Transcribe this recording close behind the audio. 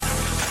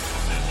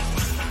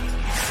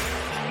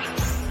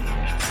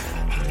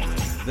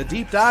The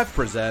Deep Dive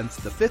presents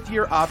the Fifth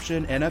Year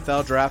Option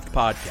NFL Draft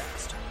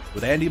Podcast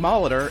with Andy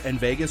Molitor and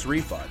Vegas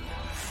Refund,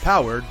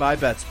 powered by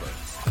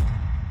BetSperts.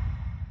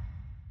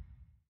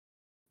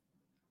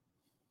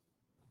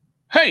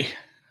 Hey,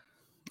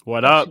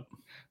 what up?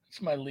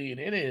 It's my lead.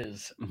 It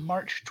is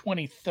March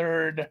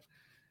 23rd.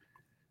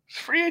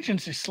 Free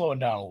agency slowing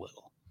down a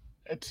little.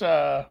 It's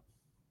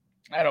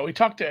I don't know. We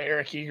talked to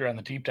Eric Eager on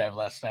the Deep Dive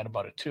last night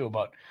about it too,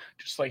 about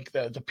just like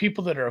the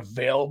people that are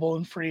available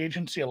in free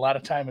agency. A lot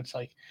of time it's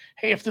like,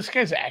 hey, if this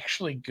guy's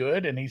actually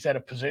good and he's at a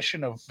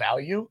position of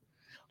value,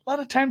 a lot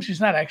of times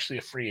he's not actually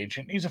a free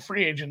agent. He's a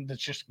free agent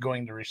that's just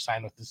going to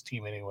re-sign with his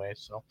team anyway.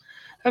 So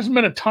hasn't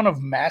been a ton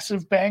of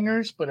massive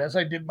bangers, but as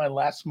I did my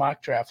last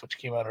mock draft, which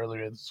came out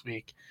earlier this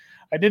week,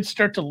 I did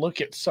start to look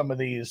at some of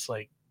these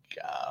like,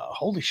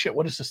 holy shit,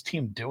 what is this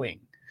team doing?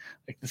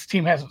 Like, this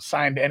team hasn't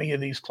signed any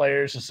of these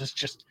players. Is this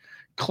just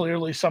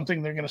clearly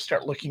something they're going to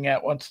start looking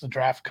at once the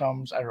draft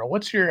comes? I don't know.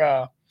 What's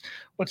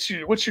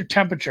your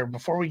temperature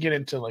before we get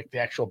into like the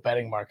actual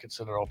betting markets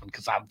that are open?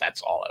 Because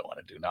that's all I want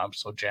to do now. I'm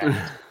so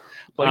jacked.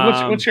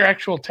 Like, what's your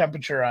actual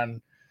temperature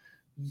on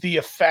the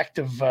effect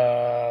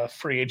of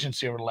free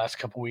agency over the last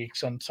couple of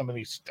weeks on some of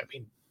these? I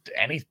mean,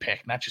 any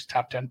pick, not just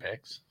top 10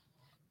 picks.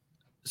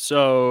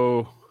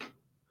 So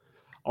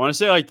I want to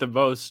say like the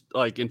most,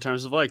 like in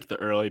terms of like the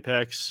early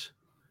picks,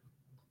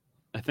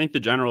 I think the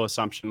general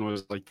assumption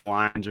was like the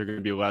Lions are going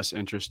to be less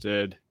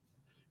interested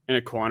in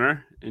a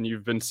corner, and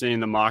you've been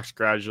seeing the mocks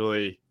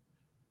gradually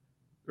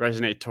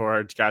resonate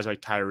towards guys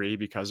like Tyree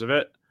because of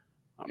it.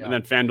 And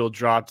then FanDuel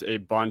dropped a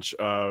bunch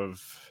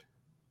of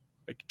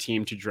like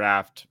team to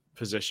draft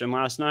position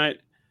last night,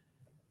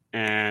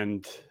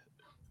 and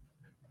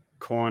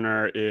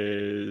corner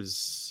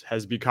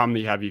has become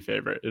the heavy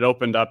favorite. It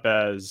opened up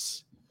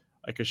as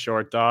like a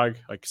short dog,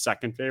 like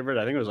second favorite.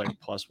 I think it was like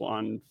plus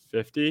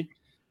 150.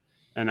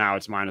 And now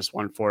it's minus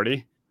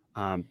 140.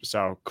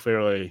 So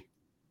clearly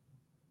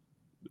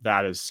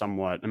that is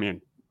somewhat, I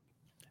mean,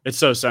 it's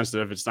so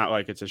sensitive. It's not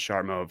like it's a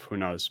sharp move. Who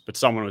knows? But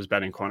someone was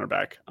betting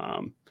cornerback.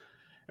 And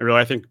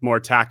really, I think more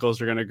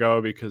tackles are going to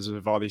go because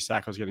of all these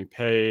tackles getting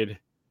paid.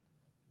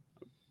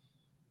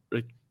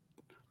 Like,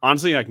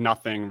 honestly, like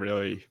nothing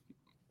really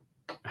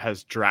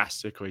has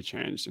drastically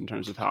changed in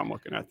terms of how I'm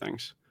looking at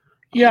things.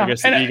 Yeah. I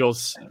guess the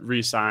Eagles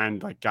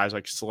re-signed like guys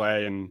like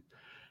Slay, and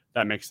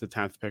that makes the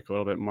 10th pick a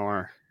little bit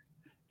more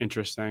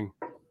interesting.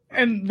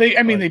 And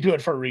they do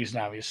it for a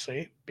reason,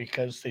 obviously,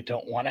 because they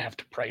don't want to have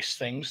to price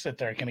things that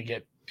they're going to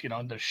get,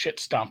 the shit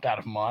stomped out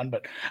of them on.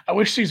 But I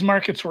wish these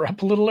markets were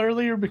up a little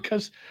earlier,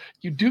 because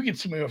you do get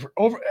some the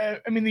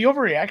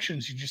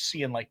overreactions you just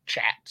see in like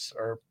chats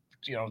or,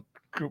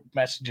 group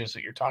messages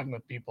that you're talking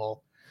with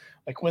people.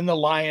 Like when the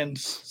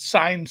Lions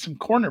sign some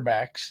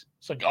cornerbacks,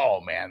 it's like,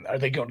 oh man, are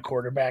they going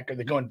quarterback? Are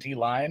they going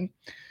D-line?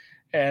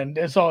 And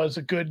as always,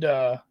 a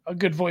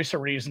good voice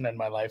of reason in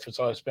my life has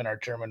always been our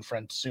German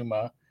friend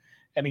Suma.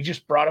 And he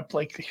just brought up,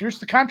 like, here's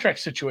the contract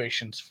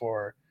situations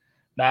for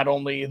not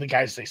only the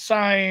guys they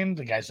signed,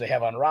 the guys they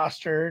have on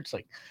roster. It's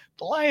like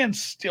the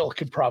Lions still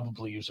could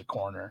probably use a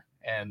corner.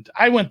 And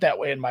I went that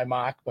way in my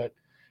mock, but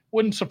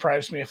wouldn't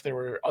surprise me if there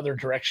were other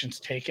directions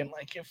taken,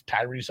 like if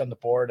Tyree's on the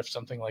board, if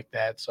something like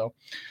that. So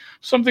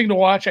something to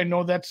watch. I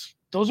know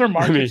those are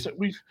markets that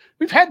we've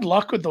had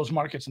luck with those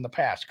markets in the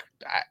past.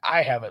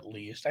 I have, at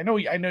least. I know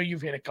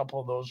you've hit a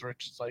couple of those where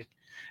it's just like,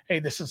 hey,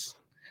 this is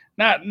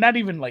not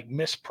even like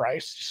mispriced.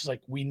 It's just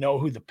like, we know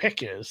who the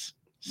pick is.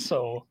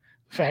 So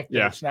the fact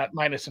that it's not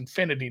minus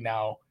infinity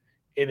now,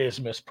 it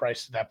is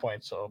mispriced at that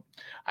point. So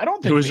I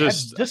don't think we had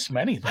this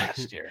many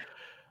last year.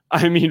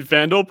 I mean,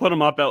 FanDuel put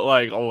them up at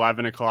like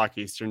 11 o'clock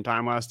Eastern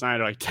time last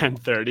night, or like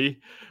 10:30,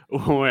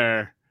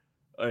 where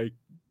like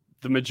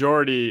the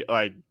majority,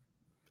 like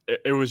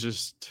it was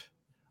just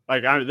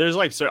like,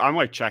 I'm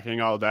like checking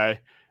all day. And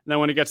then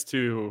when it gets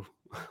to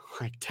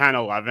like 10,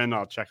 11,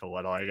 I'll check a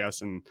little, I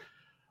guess. And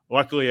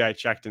luckily I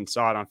checked and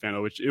saw it on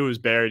FanDuel, which it was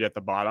buried at the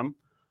bottom.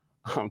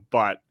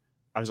 But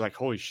I was like,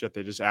 holy shit,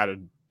 they just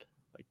added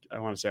like, I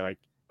want to say like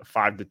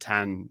 5 to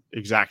 10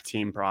 exact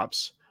team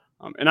props.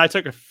 And I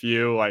took a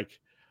few, like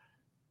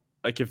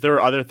if there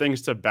were other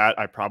things to bet,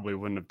 I probably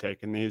wouldn't have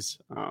taken these.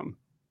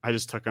 I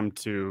just took them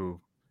it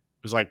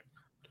was like,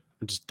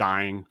 I'm just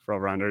dying for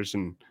over-unders,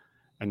 and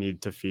I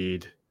need to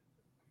feed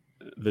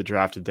the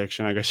draft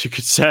addiction, I guess you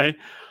could say.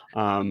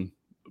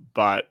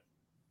 But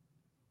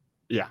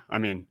yeah, I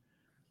mean,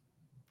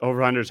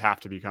 over-unders have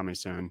to be coming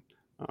soon.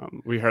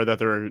 We heard that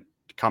they're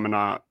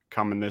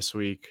coming this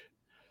week,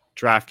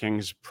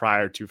 DraftKings,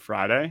 prior to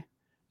Friday.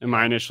 And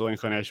my initial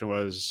inclination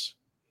was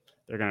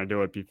they're going to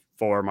do it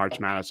before March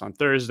Madness on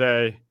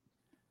Thursday.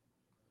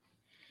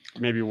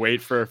 Maybe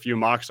wait for a few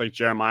mocks like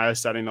Jeremiah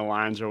setting the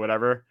lines or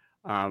whatever,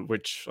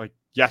 which like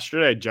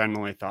yesterday I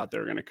genuinely thought they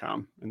were going to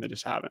come, and they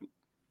just haven't.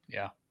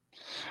 Yeah.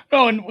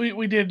 Oh, and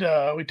we did,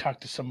 we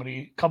talked to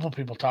somebody, a couple of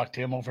people talked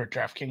to him over at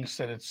DraftKings,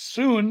 said it's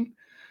soon.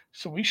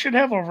 So we should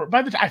have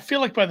I feel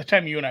like by the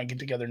time you and I get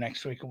together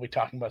next week, we'll be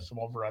talking about some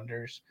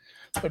over-unders.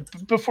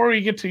 But before we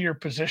get to your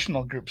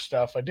positional group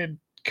stuff, I did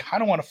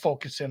kind of want to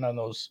focus in on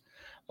those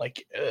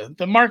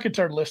the markets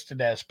are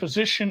listed as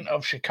position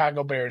of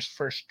Chicago Bears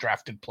first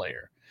drafted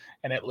player.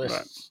 And it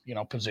lists,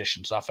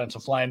 positions.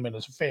 Offensive lineman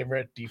is a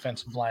favorite,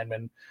 defensive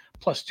lineman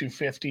plus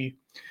 250.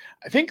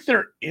 I think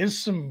there is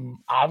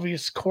some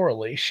obvious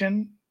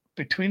correlation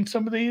between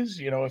some of these.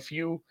 If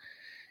you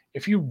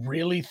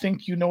really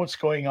think you know what's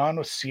going on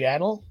with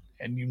Seattle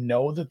and you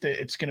know that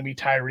it's going to be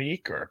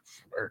Tyree, or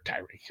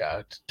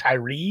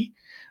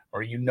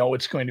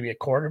it's going to be a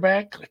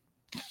quarterback,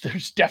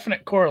 there's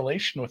definite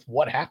correlation with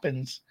what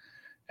happens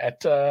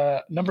at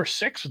number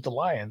 6 with the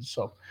Lions.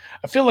 So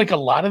I feel like a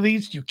lot of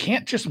these, you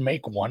can't just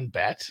make one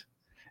bet.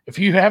 If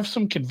you have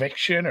some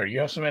conviction or you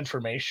have some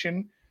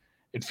information,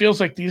 it feels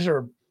like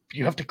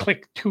you have to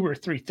click 2 or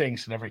 3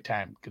 things in every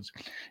time. Because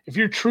if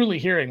you're truly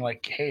hearing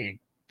like, hey,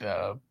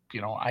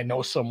 I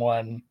know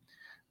someone,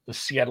 the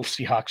Seattle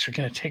Seahawks are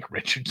going to take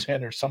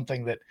Richardson, or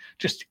something that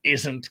just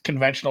isn't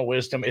conventional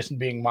wisdom, isn't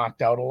being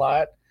mocked out a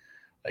lot,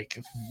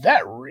 like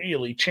that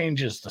really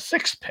changes the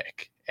 6th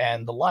pick.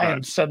 And the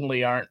Lions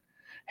suddenly aren't,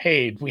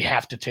 hey, we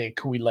have to take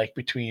who we like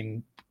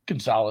between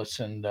Gonzalez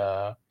and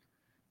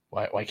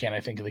why can't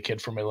I think of the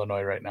kid from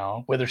Illinois right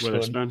now?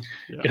 Witherspoon.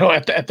 Yeah.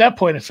 At that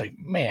point, it's like,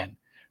 man,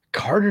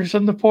 Carter's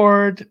on the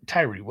board,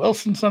 Tyree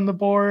Wilson's on the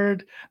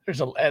board.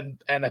 And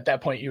at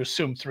that point, you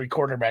assume 3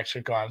 quarterbacks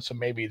are gone, so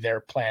maybe their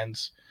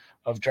plans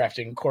of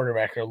drafting a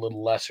quarterback are a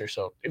little lesser.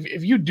 So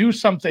if you do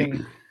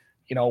something,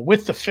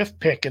 with the 5th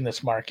pick in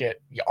this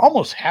market, you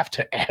almost have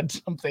to add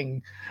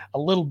something a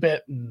little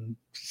bit and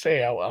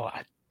say, oh, well,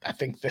 I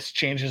think this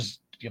changes,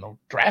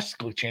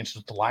 drastically changes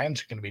what the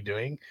Lions are going to be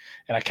doing.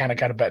 And I kind of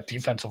got to bet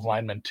defensive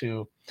linemen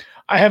too.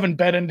 I haven't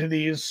bet into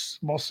these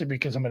mostly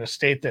because I'm in a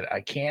state that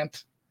I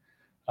can't.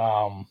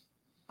 But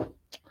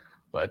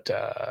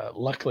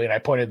luckily, and I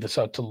pointed this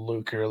out to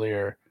Luke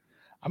earlier,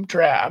 I'm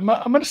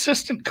an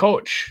assistant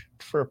coach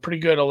for a pretty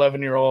good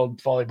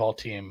 11-year-old volleyball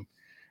team.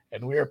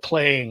 And we are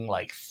playing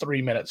like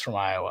 3 minutes from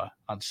Iowa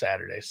on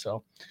Saturday.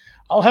 So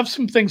I'll have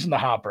some things in the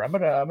hopper. I'm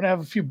gonna have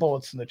a few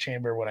bullets in the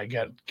chamber when I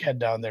head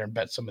down there and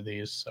bet some of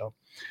these. So,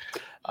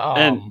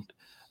 and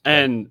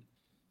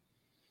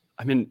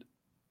I mean,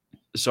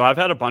 so I've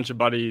had a bunch of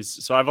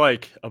buddies. So I've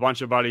like a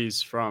bunch of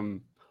buddies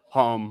from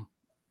home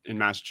in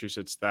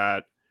Massachusetts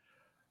that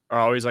are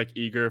always like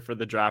eager for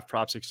the draft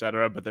props,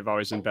 etc. But they've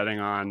always been betting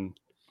on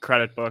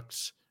credit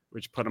books,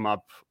 which put them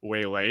up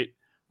way late.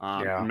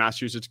 In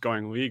Massachusetts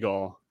going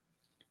legal.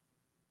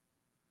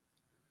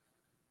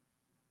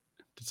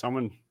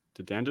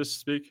 Did Dan just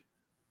speak?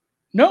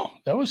 No,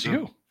 that was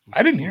you.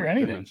 I didn't hear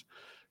anything. Goodness.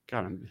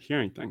 God, I'm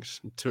hearing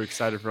things. I'm too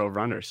excited for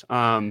over-unders.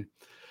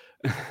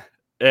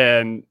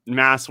 And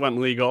Mass went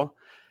legal.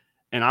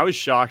 And I was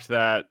shocked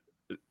that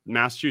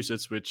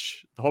Massachusetts,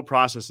 which the whole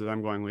process of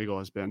them going legal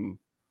has been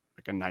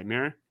like a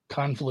nightmare.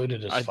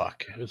 Convoluted as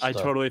fuck. I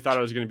totally thought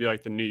it was going to be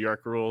like the New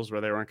York rules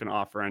where they weren't going to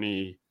offer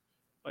any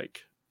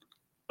like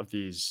of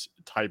these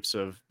types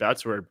of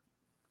bets where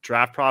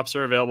draft props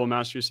are available in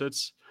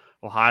Massachusetts.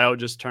 Ohio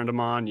just turned them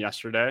on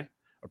yesterday,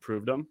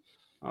 approved them.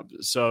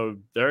 So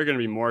there are going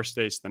to be more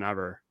states than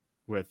ever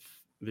with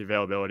the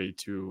availability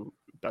to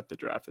bet the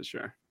draft this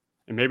year.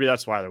 And maybe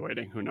that's why they're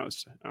waiting. Who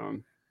knows?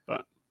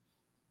 But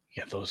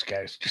yeah, those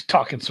guys, just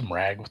talking some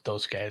rag with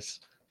those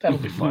guys. That'll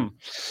be fun.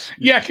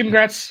 Yeah.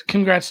 Congrats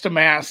to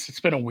Mass. It's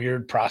been a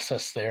weird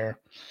process there.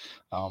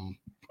 On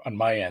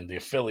my end, the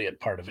affiliate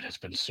part of it has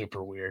been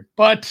super weird,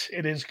 but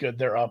it is good.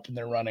 They're up and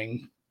they're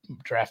running.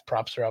 Draft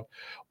props are up.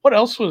 What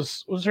else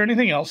was there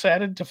anything else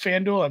added to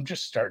FanDuel? I'm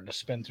just starting to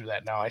spin through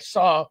that now. I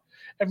saw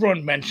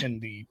everyone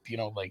mention the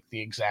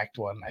exact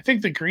one. I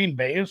think the Green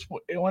Bay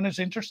one is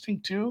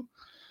interesting too.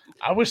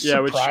 I was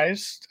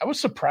surprised. I was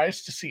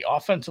surprised to see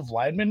offensive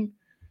linemen.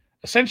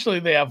 Essentially,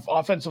 they have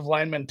offensive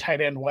linemen, tight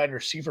end, wide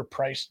receiver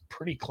priced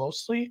pretty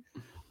closely.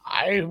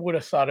 I would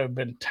have thought it would have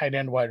been tight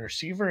end, wide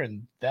receiver,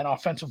 and then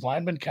offensive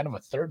lineman, kind of a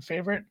third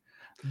favorite.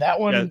 That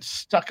one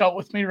stuck out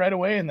with me right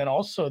away. And then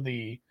also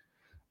the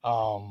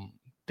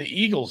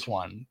Eagles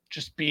one,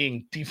 just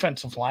being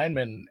defensive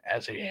linemen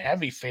as a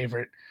heavy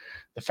favorite.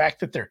 The fact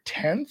that they're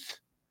 10th,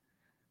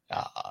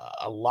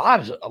 a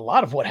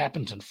lot of what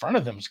happens in front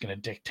of them is going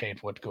to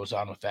dictate what goes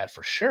on with that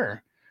for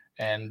sure.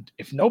 And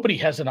if nobody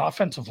has an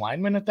offensive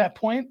lineman at that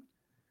point,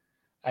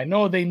 I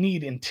know they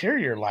need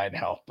interior line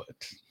help, but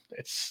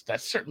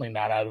that's certainly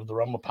not out of the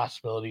realm of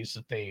possibilities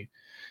that they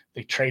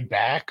trade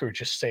back or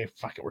just say,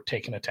 fuck it, we're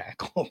taking a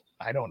tackle.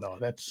 I don't know.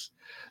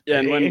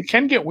 It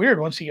can get weird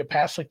once you get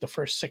past like the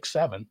first 6,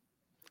 7.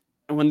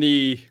 When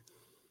the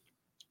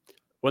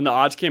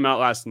odds came out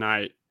last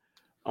night,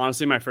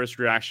 honestly, my first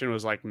reaction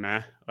was like,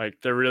 meh. Like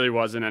there really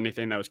wasn't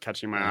anything that was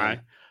catching my eye.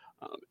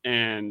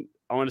 And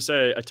I want to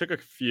say I took a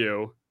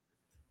few,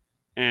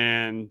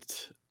 and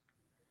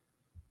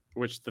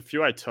which the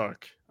few I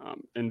took,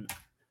 and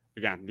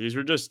again, these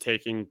were just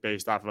taking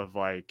based off of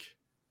like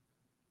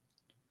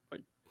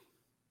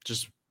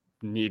just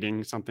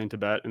needing something to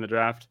bet in the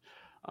draft.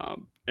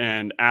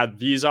 And at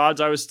these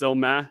odds, I was still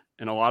meh,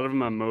 and a lot of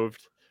them have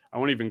moved. I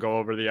won't even go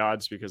over the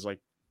odds because a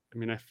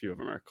few of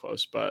them are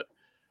close, but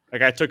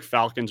like I took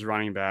Falcons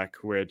running back,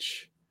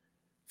 which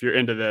if you're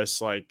into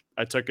this, like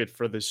I took it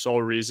for the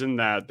sole reason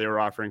that they were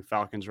offering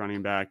Falcons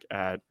running back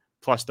at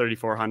plus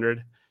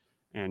 3,400,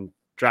 and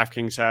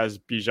DraftKings has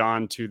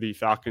Bijan to the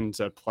Falcons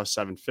at plus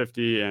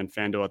 750, and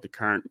FanDuel at the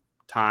current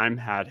time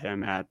had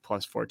him at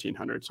plus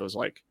 1,400. So it was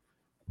like,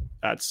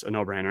 that's a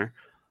no-brainer.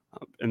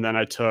 And then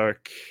I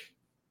took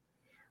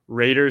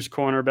Raiders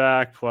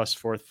cornerback plus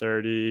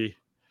 430,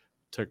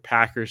 took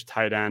Packers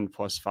tight end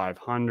plus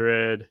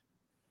 500.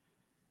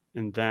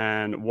 And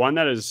then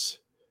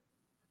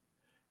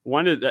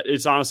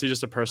it's honestly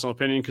just a personal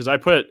opinion, because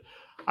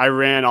I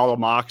ran all the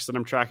mocks that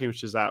I'm tracking,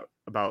 which is at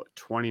about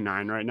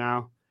 29 right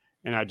now.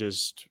 And I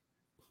just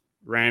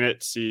ran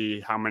it, see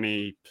how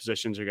many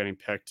positions are getting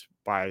picked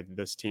by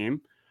this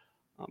team,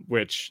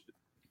 which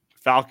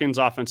Falcons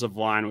offensive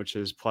line, which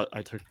is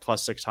I took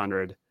plus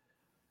 600.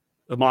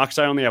 The mocks,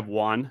 I only have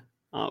one,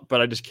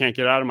 but I just can't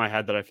get out of my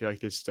head that I feel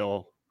like it's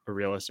still a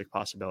realistic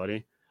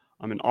possibility.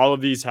 I mean, all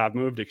of these have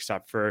moved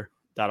except for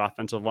that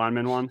offensive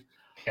lineman one.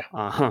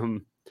 Yeah.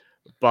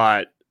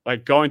 But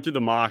like going through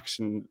the mocks,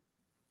 and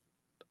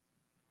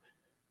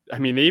I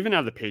mean, they even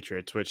have the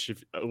Patriots, which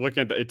if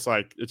looking at it's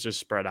just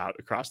spread out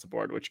across the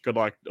board, which good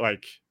luck.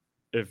 Like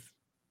if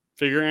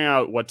figuring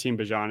out what team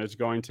Bijan is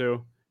going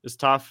to is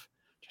tough.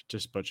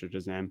 Just butchered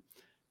his name.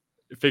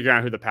 Figuring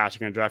out who the Pats are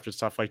going to draft is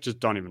tough. Like just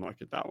don't even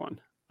look at that one.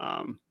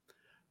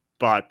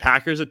 But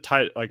Packers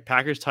tight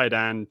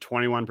end,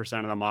 21%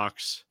 of the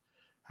mocks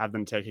have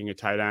them taking a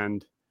tight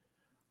end.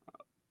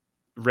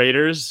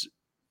 Raiders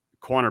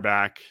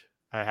cornerback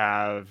I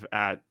have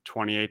at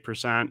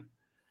 28%,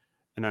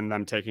 and then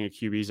them taking a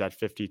QB is at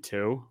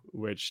 52,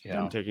 which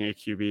them taking a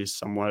QB is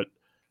somewhat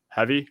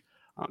heavy.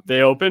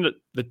 They opened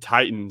the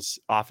Titans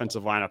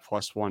offensive line at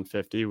plus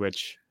 150,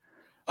 which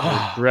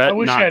I regret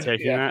not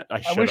taking that.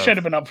 I wish I'd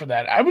have been up for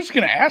that. I was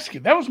going to ask you.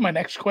 That was my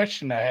next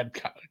question I had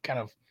kind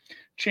of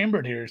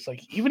chambered here. It's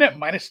like, even at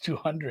minus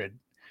 200,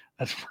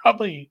 that's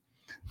probably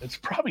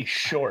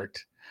short.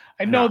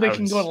 I know they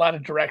can go a lot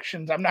of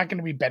directions. I'm not going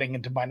to be betting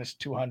into minus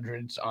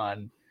 200s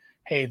on,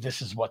 hey,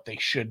 this is what they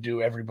should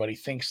do. Everybody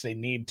thinks they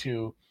need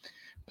to.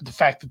 But the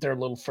fact that they're a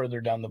little further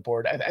down the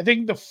board, I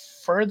think the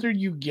further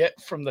you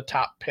get from the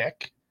top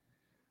pick,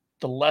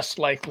 the less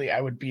likely I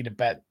would be to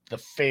bet the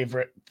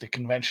favorite, the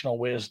conventional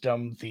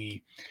wisdom,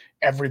 the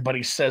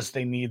everybody says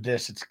they need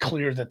this. It's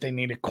clear that they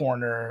need a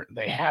corner.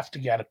 They have to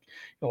get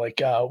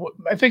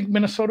I think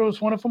Minnesota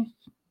was one of them.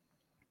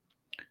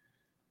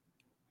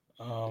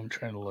 I'm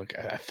trying to look.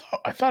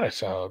 I thought I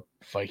saw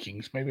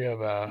Vikings. Maybe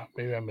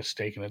I'm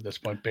mistaken at this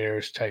point.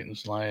 Bears,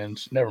 Titans,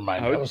 Lions. Never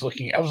mind. I was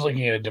looking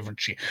at a different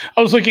sheet.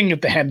 I was looking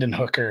at the Hendon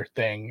Hooker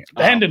thing.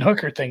 The Hendon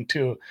Hooker thing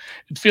too.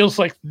 It feels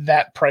like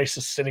that price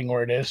is sitting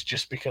where it is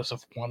just because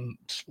of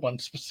one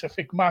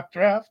specific mock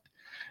draft.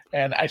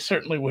 And I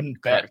certainly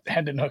wouldn't bet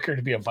Hendon Hooker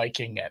to be a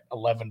Viking at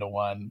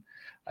 11-1.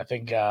 I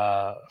think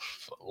a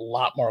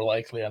lot more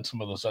likely on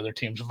some of those other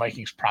teams. The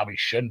Vikings probably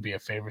shouldn't be a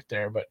favorite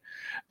there, but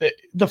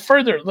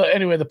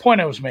the point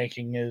I was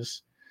making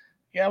is,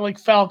 like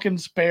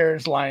Falcons,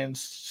 Bears,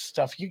 Lions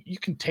stuff, you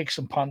can take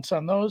some punts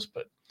on those,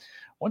 but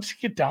once you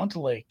get down to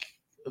like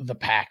the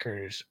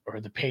Packers or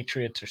the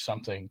Patriots or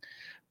something,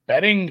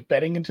 betting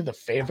into the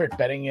favorite,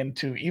 betting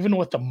into even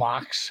what the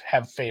mocks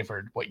have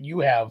favored, what you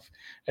have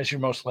as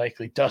your most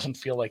likely doesn't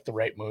feel like the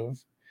right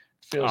move.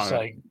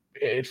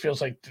 It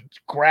feels like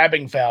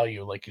grabbing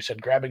value, like you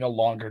said, grabbing a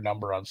longer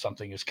number on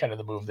something is kind of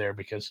the move there,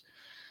 which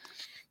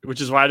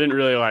is why I didn't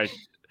really like.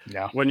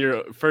 Yeah. When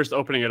you're first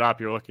opening it up,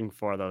 you're looking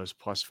for those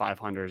plus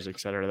 500s, et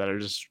cetera, that are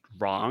just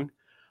wrong.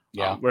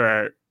 Yeah.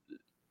 Where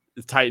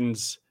the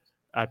Titans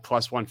at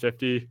plus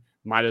 150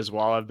 might as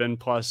well have been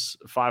plus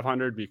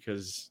 500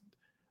 because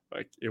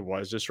like it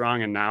was just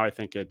wrong. And now I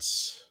think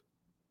it's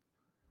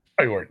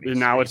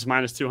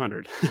minus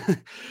 200.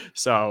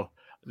 So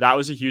that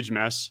was a huge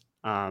mess.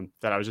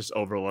 That I was just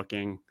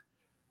overlooking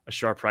a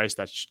short price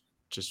that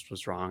just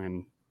was wrong,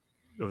 and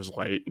it was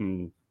late,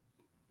 and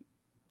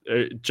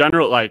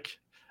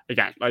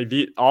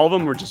all of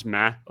them were just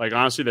meh. Like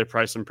honestly, they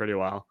priced them pretty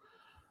well.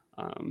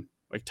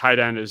 Like tight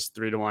end is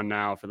 3-1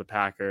 now for the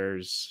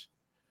Packers.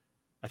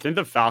 I think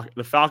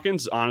the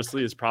Falcons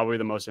honestly is probably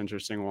the most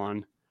interesting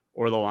one,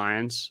 or the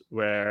Lions,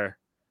 where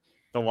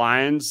the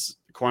Lions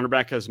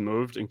cornerback has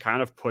moved and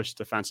kind of pushed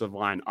defensive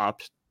line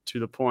up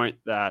to the point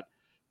that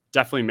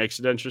definitely makes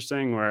it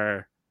interesting,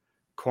 where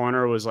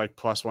corner was like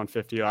plus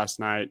 150 last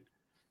night,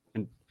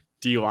 and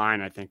D line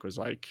I think was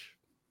like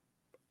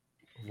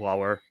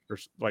lower, or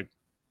like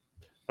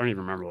I don't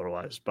even remember what it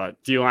was,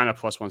 but D line at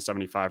plus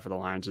 175 for the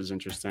Lions is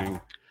interesting,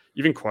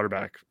 even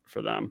quarterback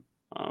for them.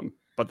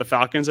 But the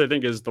Falcons I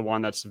think is the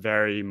one that's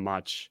very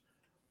much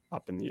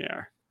up in the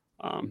air,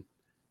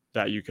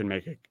 that you can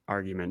make an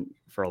argument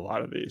for a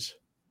lot of these.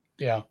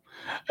 Yeah,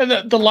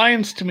 and the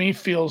Lions to me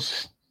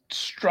feels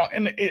strong,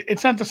 and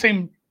it's not the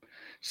same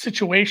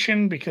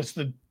situation because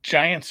the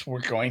Giants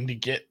were going to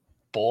get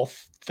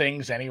both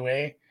things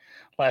anyway.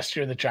 Last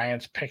year, the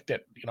Giants picked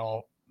it,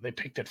 they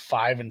picked it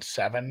 5 and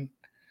 7,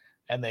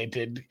 and they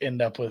did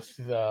end up with,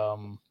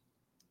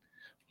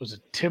 was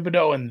it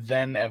Thibodeau and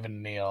then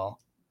Evan Neal.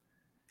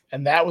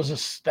 And that was a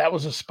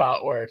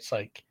spot where it's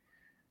like,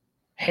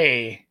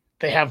 hey,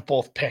 they have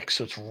both picks,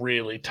 so it's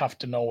really tough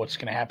to know what's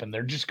going to happen.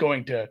 They're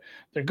going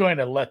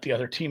to let the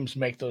other teams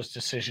make those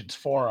decisions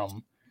for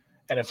them.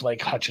 And if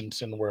like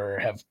Hutchinson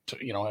have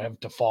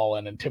to fall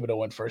in and Thibodeau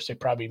went first, they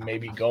probably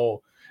maybe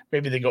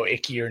they go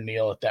Icky or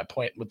Neal at that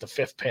point with the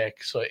 5th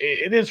pick. So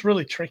it is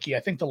really tricky. I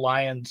think the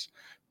Lions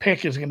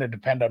pick is going to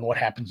depend on what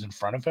happens in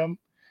front of him.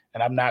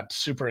 And I'm not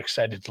super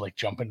excited to like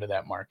jump into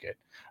that market.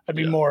 I'd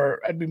be more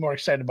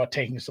excited about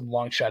taking some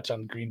long shots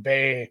on Green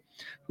Bay,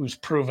 who's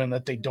proven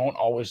that they don't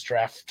always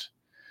draft.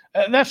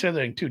 And that's the other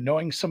thing too,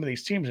 knowing some of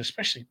these teams,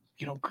 especially,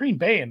 Green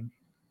Bay and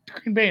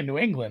New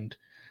England,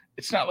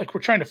 it's not like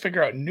we're trying to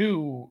figure out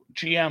new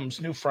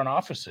GMs, new front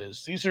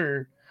offices. These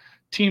are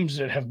teams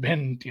that have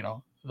been,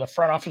 the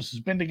front office has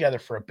been together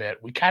for a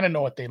bit. We kind of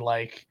know what they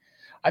like.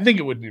 I think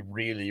it would be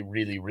really,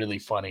 really, really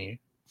funny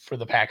for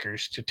the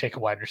Packers to take a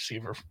wide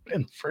receiver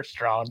in the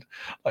first round,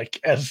 like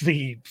as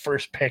the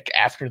first pick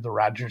after the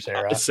Rodgers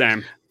era.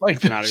 Same.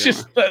 Like that's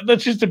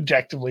just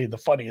objectively the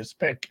funniest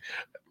pick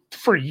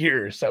for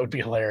years. That would be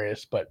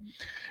hilarious. But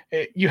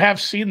you have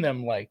seen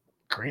them, like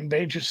Green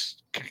Bay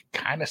just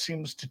kind of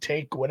seems to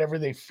take whatever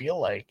they feel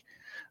like.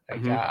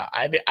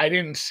 I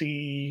didn't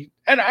see,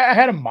 and I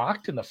had them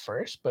mocked in the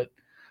first, but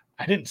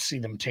I didn't see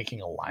them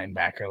taking a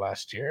linebacker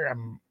last year.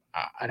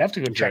 I'd have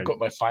to go check what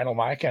my final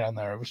mock had on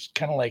there. It was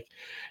kind of like,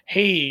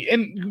 hey,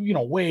 and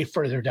way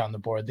further down the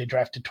board, they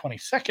drafted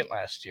 22nd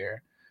last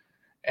year,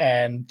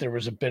 and there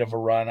was a bit of a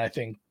run. I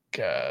think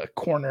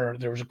corner.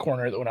 There was a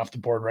corner that went off the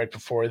board right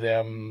before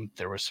them.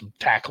 There were some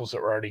tackles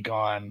that were already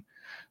gone.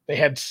 They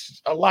had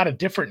a lot of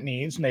different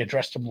needs, and they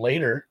addressed them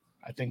later.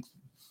 I think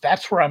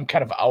that's where I'm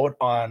kind of out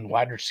on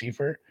wide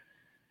receiver,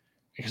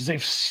 because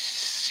they've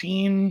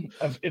seen.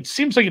 It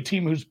seems like a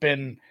team who's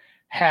been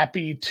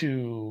happy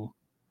to,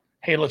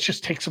 hey, let's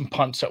just take some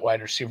punts at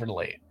wide receiver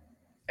late.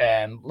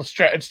 And let's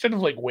try, instead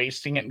of like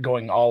wasting it and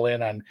going all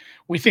in on,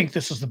 we think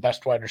this is the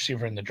best wide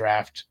receiver in the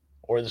draft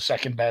or the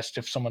second best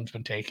if someone's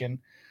been taken.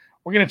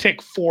 We're going to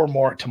take 4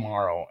 more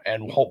tomorrow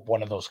and hope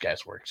one of those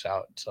guys works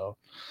out. So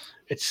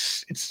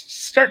it's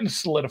starting to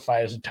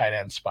solidify as a tight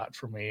end spot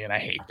for me. And I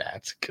hate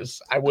that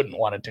because I wouldn't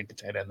want to take a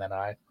tight end that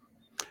high.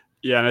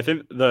 Yeah. And I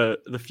think the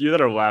few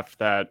that are left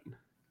that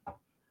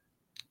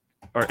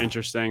are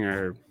interesting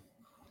or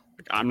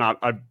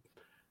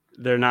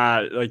they're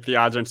not like the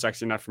odds aren't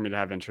sexy enough for me to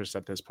have interest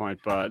at this point,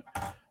 but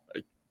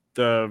like,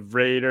 the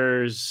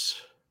Raiders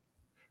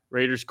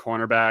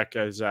cornerback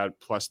is at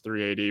plus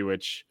 380,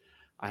 which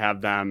I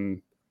have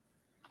them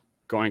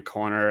going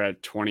corner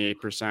at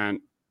 28%,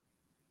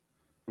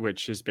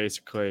 which is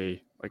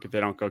basically like if they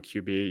don't go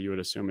QB, you would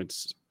assume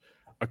it's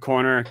a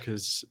corner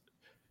because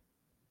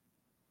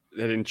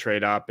they didn't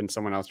trade up and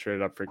someone else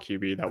traded up for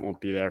QB that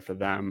won't be there for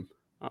them,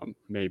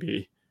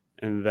 maybe.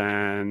 And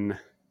then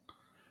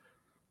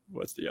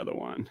what's the other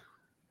one?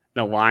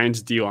 The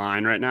Lions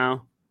D-line right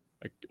now.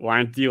 Like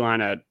Lions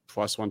D-line at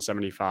plus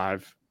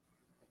 175.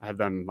 I have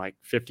them like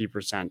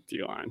 50%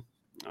 D-line.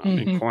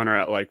 And corner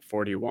at like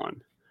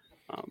 41,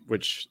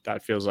 which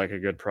that feels like a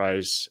good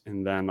price.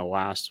 And then the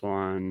last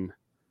one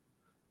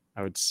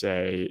I would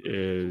say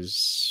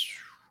is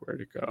where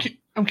to go.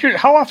 I'm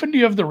curious, how often do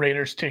you have the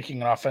Raiders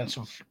taking an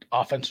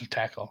offensive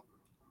tackle?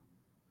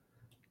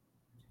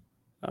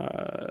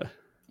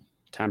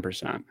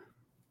 10%.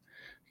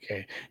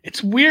 Okay.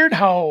 It's weird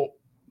how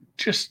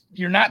just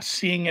you're not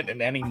seeing it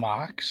in any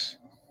mocks.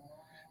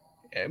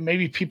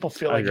 Maybe people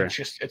feel like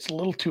it's a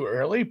little too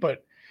early,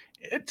 but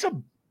it's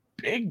a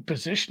big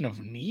position of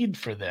need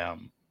for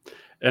them.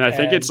 And I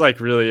think it's like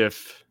really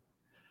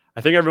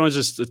I think everyone's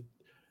just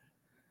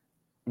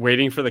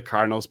waiting for the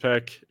Cardinals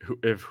pick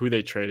who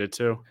they traded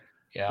to.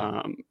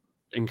 Yeah.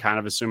 And kind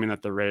of assuming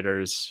that the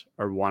Raiders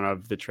are one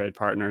of the trade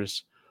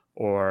partners,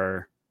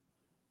 or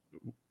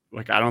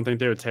like, I don't think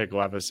they would take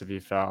Levis if he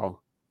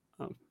fell.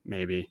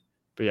 Maybe,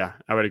 but yeah,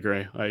 I would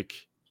agree. Like,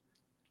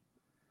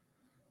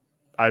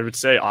 I would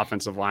say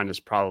offensive line is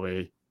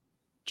probably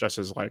just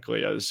as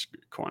likely as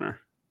corner.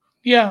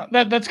 Yeah,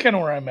 that's kind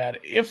of where I'm at.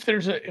 If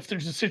there's a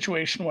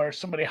situation where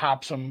somebody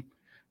hops them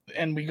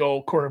and we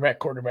go quarterback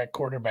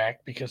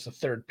because the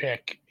third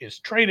pick is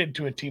traded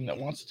to a team that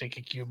wants to take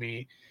a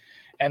QB,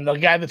 and the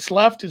guy that's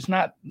left is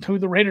not who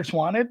the Raiders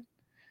wanted,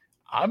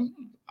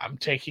 I'm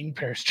taking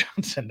Paris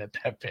Johnson at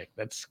that pick.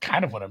 That's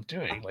kind of what I'm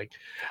doing. Like,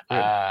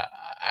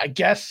 I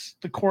guess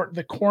the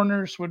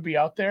corners would be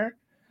out there,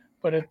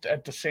 but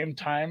at the same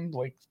time,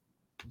 like,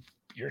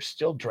 you're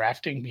still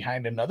drafting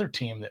behind another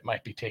team that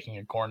might be taking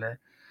a corner.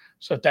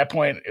 So at that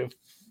point,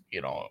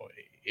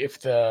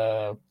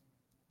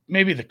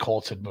 maybe the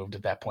Colts had moved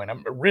at that point.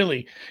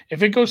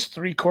 If it goes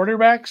 3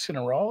 quarterbacks in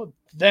a row,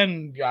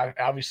 then you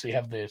obviously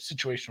have the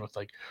situation with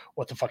like,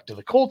 what the fuck do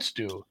the Colts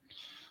do?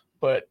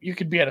 But you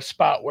could be at a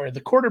spot where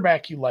the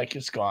quarterback you like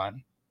is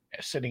gone,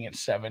 sitting at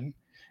 7,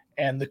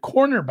 and the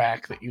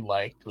cornerback that you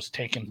liked was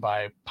taken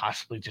by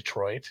possibly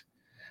Detroit.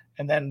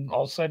 And then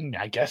all of a sudden,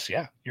 I guess,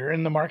 yeah, you're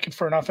in the market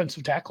for an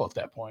offensive tackle at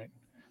that point.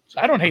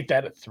 So I don't hate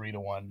that at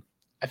 3-1.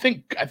 I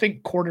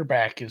think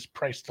quarterback is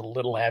priced a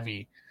little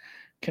heavy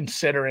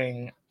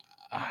considering,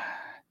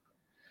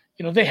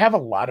 they have a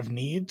lot of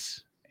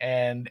needs,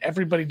 and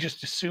everybody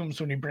just assumes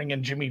when you bring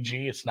in Jimmy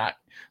G,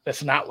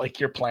 that's not like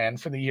your plan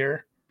for the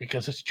year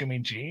because it's Jimmy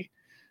G.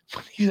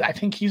 I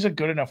think he's a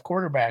good enough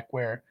quarterback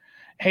where,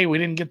 hey, we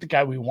didn't get the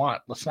guy we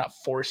want. Let's not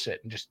force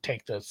it and just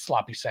take the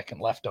sloppy second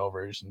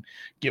leftovers and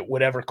get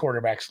whatever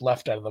quarterback's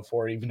left out of the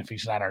four, even if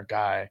he's not our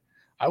guy.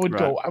 I would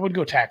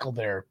go tackle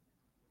there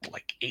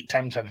like 8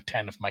 times out of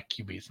 10 if my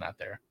QB is not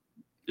there.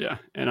 Yeah.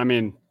 And I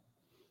mean,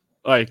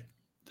 like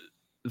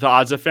the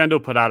odds that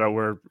FanDuel put out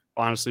were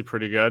honestly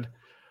pretty good.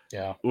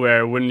 Yeah.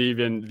 Where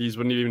these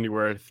wouldn't even be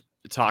worth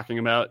talking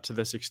about to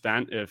this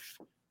extent if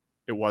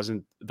it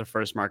wasn't the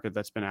first market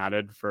that's been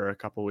added for a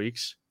couple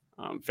weeks.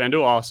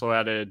 FanDuel also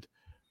added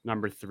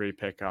number 3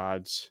 pick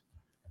odds,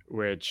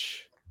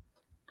 which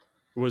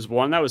was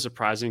one that was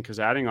surprising because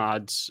adding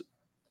odds,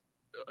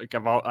 like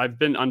I've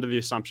been under the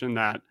assumption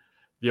that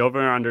the over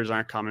and unders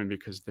aren't coming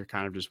because they're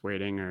kind of just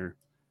waiting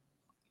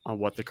on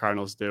what the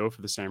Cardinals do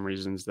for the same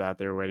reasons that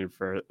they were waiting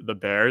for the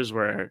Bears,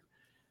 where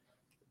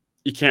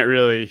you can't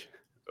really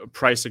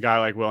price a guy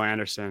like Will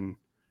Anderson,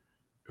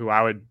 who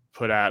I would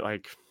put at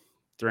like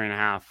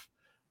 3.5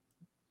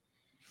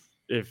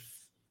 if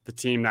the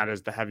team that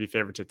is the heavy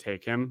favorite to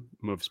take him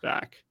moves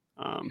back.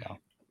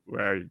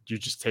 Where you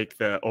just take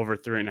the over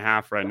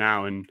 3.5 right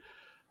now and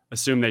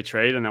assume they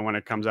trade, and then when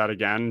it comes out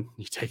again,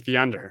 you take the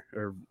under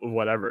or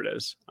whatever it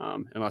is,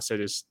 unless they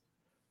just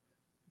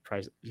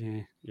price.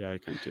 Yeah, I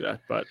couldn't do that.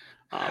 But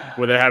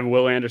where they have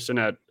Will Anderson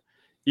at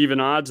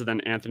even odds, and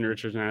then Anthony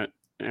Richardson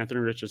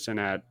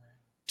at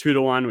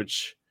 2-1,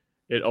 which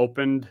it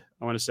opened,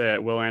 I want to say,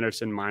 at Will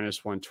Anderson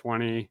minus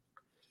 120,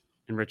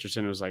 and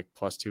Richardson was like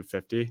plus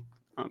 250.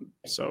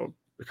 So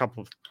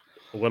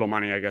a little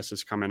money, I guess,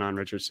 is coming on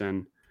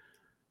Richardson,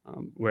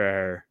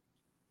 where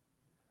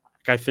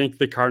I think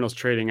the Cardinals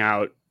trading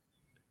out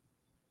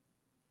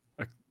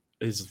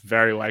is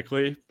very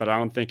likely, but I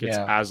don't think it's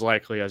as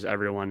likely as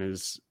everyone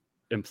is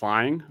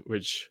implying,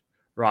 which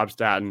Rob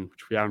Statton,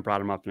 which we haven't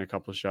brought him up in a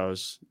couple of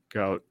shows,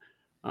 GOAT,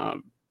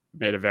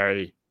 made a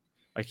very,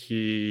 like,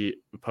 he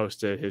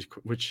posted his,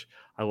 which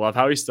I love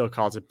how he still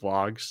calls it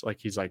blogs.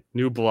 Like he's like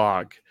new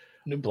blog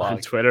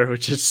on Twitter,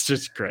 which is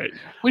just great.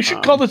 We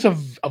should call this a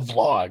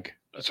vlog.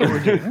 That's what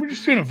we're doing. We're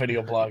just doing a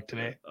video blog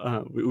today.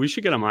 We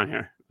should get him on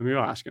here. Maybe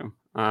we'll ask him.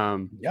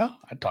 Yeah,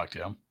 I'd talk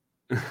to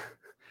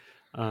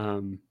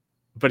him.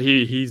 But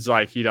he's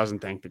like, he doesn't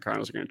think the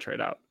Cardinals are going to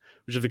trade out.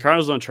 Which if the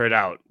Cardinals don't trade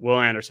out, Will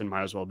Anderson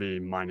might as well be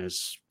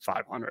minus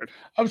 500.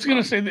 I was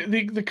going to say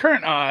the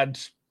current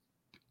odds,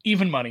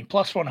 even money,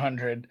 plus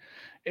 100.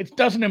 It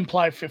doesn't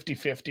imply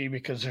 50-50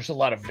 because there's a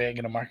lot of vig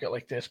in a market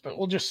like this, but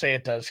we'll just say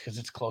it does because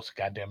it's close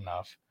goddamn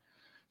enough.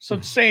 So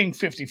it's saying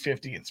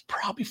 50-50. It's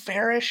probably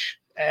fairish,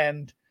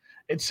 and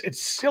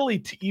it's silly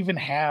to even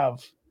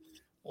have,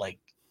 like,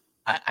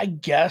 I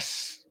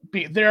guess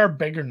there are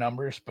bigger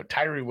numbers, but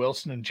Tyree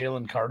Wilson and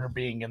Jalen Carter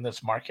being in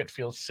this market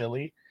feels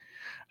silly.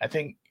 I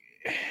think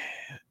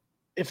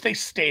if they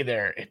stay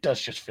there, it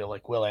does just feel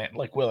like Will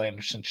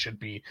Anderson should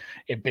be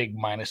a big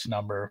minus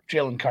number.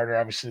 Jalen Carter,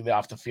 obviously the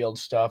off the field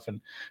stuff,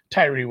 and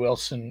Tyree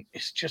Wilson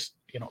is just,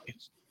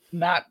 it's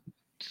not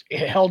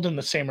held in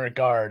the same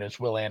regard as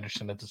Will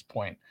Anderson at this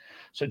point.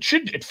 So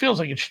it feels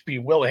like it should be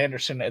Will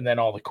Anderson and then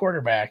all the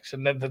quarterbacks.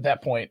 And then at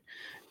that point,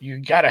 you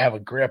got to have a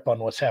grip on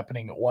what's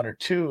happening at 1 or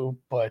 2.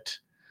 But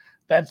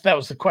that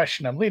was the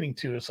question I'm leading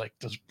to, is like,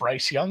 does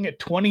Bryce Young at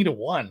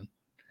 20-1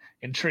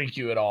 intrigue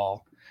you at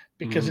all?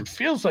 Because it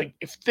feels like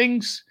if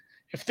things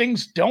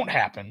don't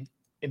happen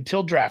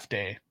until draft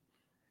day,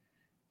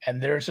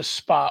 and there's a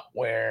spot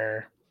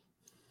where,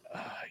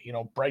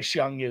 Bryce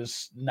Young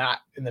is not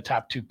in the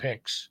top 2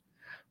 picks,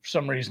 for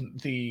some reason,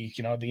 the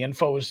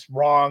info is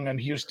wrong on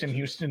Houston.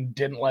 Houston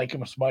didn't like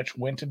him as much,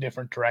 went a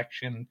different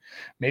direction.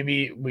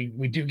 Maybe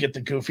we do get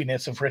the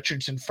goofiness of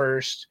Richardson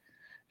first,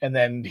 and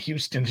then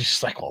Houston is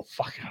just like, well,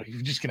 fuck,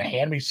 you're just going to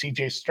hand me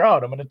CJ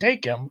Stroud. I'm going to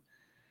take him.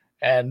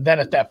 And then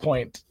at that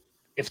point,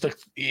 if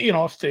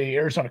the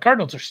Arizona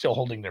Cardinals are still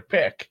holding their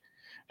pick,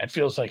 it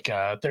feels like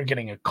they're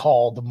getting a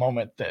call the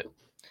moment that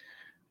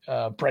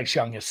Bryce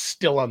Young is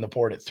still on the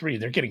board at 3.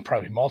 They're getting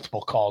probably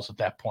multiple calls at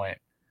that point.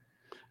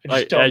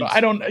 I just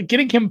don't know.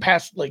 Getting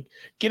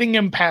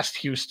him past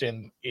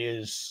Houston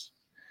is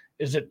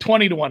it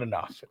 20-1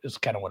 enough? Is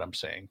kind of what I'm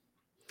saying.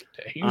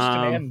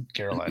 Houston and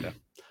Carolina.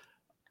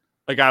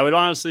 Like, I would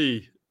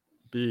honestly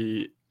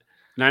be,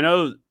 and I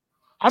know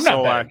I'm not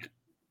Solak,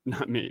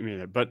 not me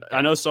either, but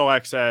I know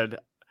Solak said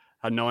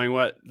knowing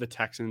what the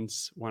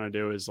Texans want to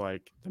do is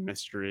like the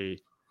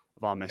mystery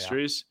of all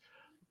mysteries. Yeah.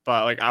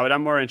 But like, I would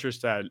have more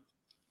interest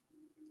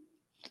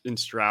in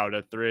Stroud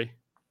at 3,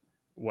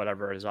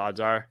 whatever his odds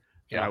are.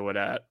 Yeah, I would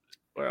at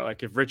where,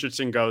 like, if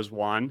Richardson goes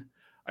 1,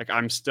 like,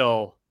 I'm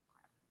still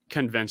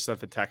convinced that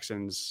the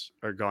Texans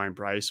are going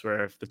Bryce.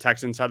 Where if the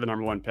Texans had the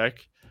number 1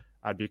 pick,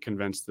 I'd be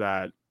convinced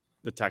that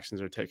the Texans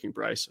are taking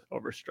Bryce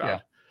over Stroud. Yeah.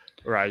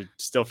 Where I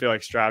still feel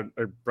like Stroud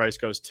or Bryce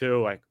goes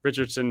 2, like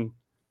Richardson,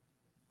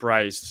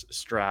 Bryce,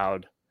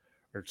 Stroud,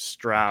 or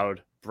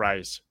Stroud,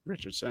 Bryce,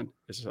 Richardson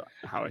is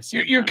how I see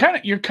it. You're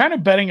kind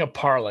of betting a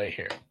parlay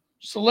here.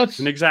 So let's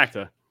an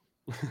exacta.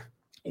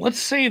 Let's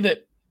say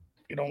that,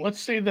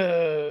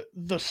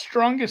 the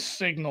strongest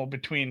signal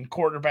between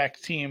quarterback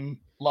team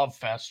love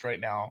fest right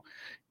now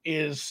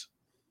is,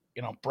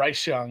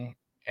 Bryce Young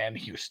and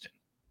Houston.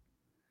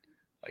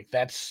 Like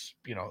that's,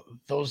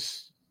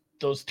 those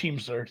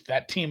teams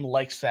that team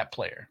likes that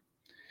player.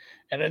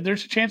 And then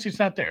there's a chance he's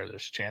not there.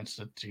 There's a chance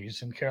that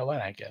he's in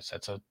Carolina, I guess.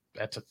 That's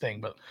a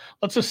thing, but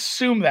let's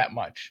assume that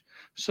much.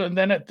 So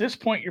then at this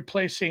point, you're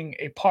placing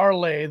a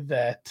parlay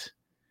that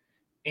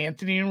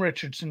Anthony and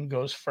Richardson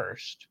goes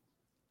first,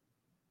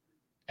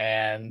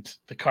 and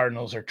the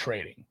Cardinals are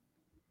trading,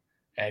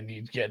 and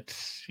you'd get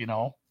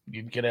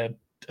a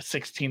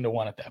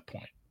 16-1 at that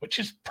point, which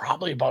is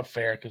probably about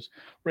fair because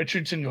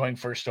Richardson going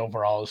first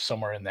overall is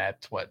somewhere in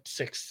that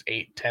 6,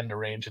 8, 10 to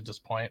range at this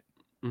point.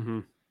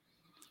 Mm-hmm.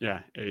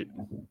 Yeah,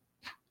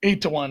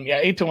 8-1.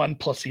 Yeah, 8-1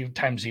 plus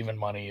times even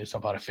money is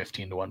about a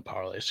 15-1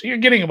 parlay. So you're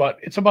getting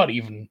it's about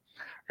even,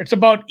 or it's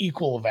about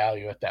equal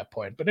value at that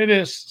point. But it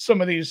is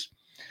some of these,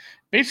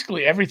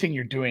 basically everything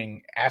you're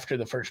doing after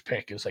the first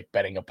pick is like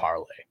betting a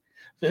parlay.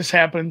 This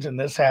happens and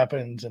this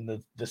happens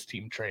and this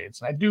team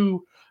trades. And I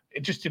do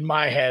it just in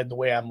my head, the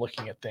way I'm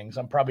looking at things,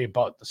 I'm probably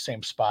about the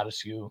same spot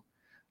as you.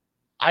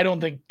 I don't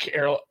think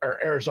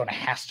Arizona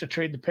has to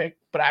trade the pick,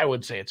 but I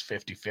would say it's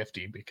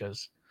 50-50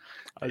 because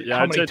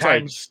how many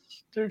times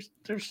there's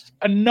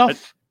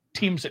enough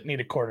teams that need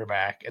a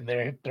quarterback and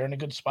they're in a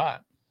good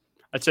spot.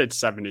 I'd say it's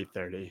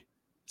 70-30.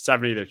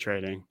 70 they're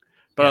trading.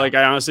 But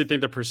I honestly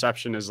think the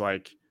perception is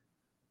like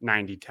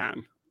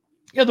 90-10.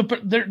 Yeah,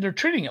 they're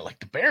treating it like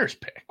the Bears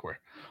pick, where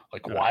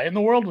why in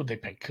the world would they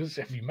pick? Because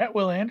have you met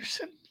Will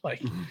Anderson?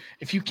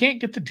 If you can't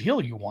get the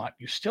deal you want,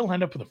 you still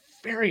end up with a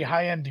very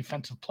high-end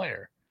defensive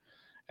player.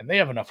 And they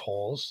have enough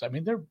holes. I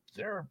mean,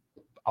 they're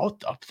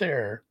up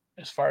there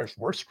as far as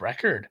worst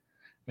record.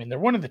 I mean, they're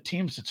one of the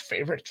teams that's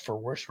favorites for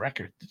worst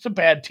record. It's a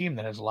bad team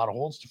that has a lot of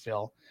holes to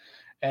fill.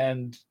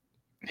 And,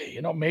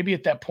 maybe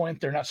at that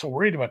point, they're not so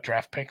worried about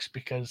draft picks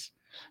because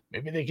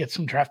maybe they get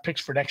some draft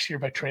picks for next year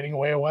by trading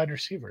away a wide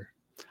receiver.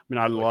 I mean,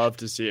 I'd love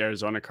to see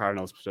Arizona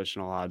Cardinals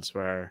positional odds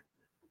where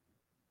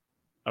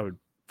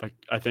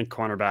I think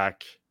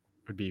cornerback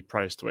would be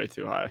priced way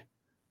too high,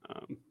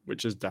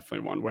 which is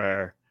definitely one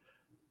where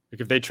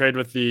if they trade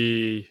with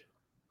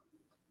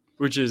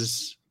which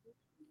is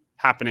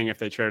happening if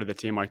they traded the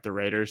team like the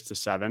Raiders to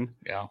 7,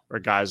 where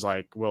guys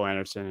like Will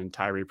Anderson and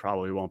Tyree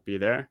probably won't be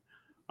there.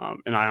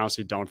 And I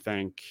honestly don't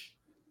think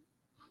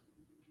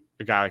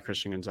a guy like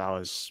Christian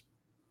Gonzalez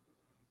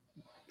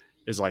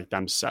is like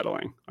them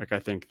settling. I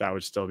think that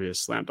would still be a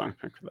slam dunk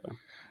pick for them.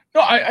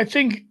 No, I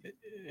think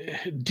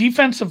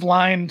defensive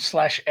line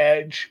 /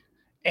 edge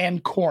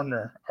and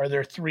corner are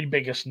their 3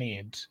 biggest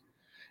needs.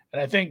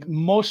 And I think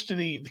most of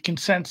the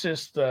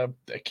consensus, I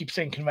keep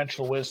saying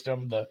conventional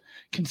wisdom, the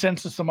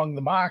consensus among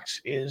the mocks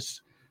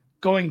is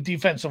going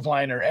defensive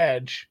line or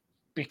edge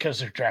because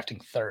they're drafting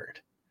 3rd.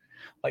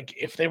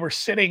 If they were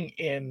sitting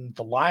in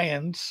the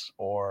Lions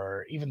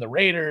or even the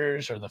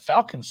Raiders or the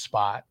Falcons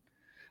spot,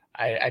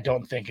 I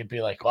don't think it'd be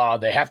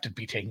they have to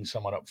be taking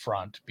someone up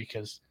front,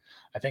 because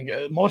I think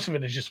most of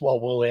it is just,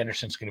 Will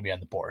Anderson's going to be on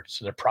the board,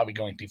 so they're probably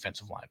going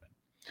defensive lineman.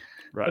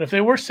 Right. But if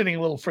they were sitting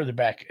a little further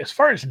back, as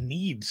far as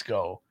needs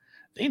go,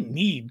 they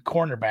need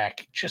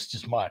cornerback just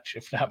as much,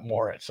 if not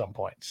more, at some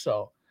point.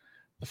 So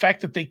the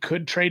fact that they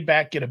could trade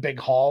back, get a big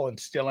haul, and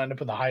still end up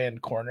with a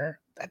high-end corner,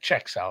 that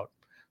checks out.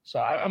 So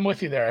I'm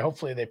with you there.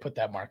 Hopefully they put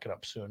that market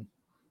up soon.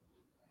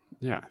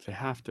 Yeah, they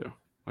have to.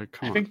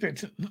 Come on. I think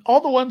that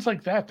all the ones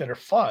like that are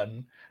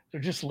fun,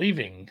 they're just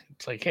leaving.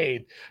 It's like,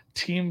 hey,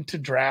 team to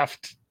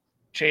draft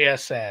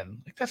JSN.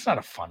 That's not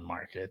a fun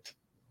market.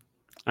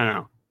 I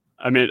know.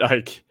 I mean,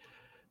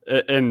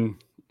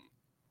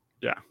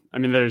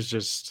 there's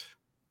just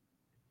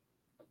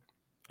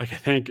I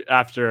think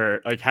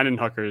after Hendon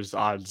Hooker's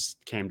odds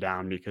came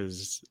down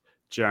because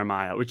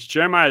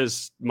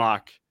Jeremiah's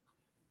mock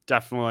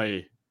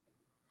definitely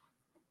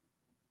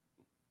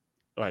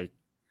it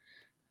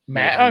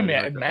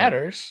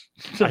matters.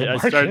 I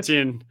started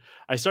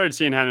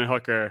seeing Hendon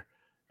Hooker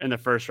in the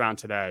first round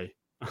today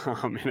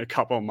in a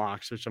couple of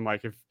mocks, which I'm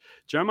like, if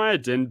Jeremiah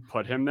didn't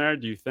put him there,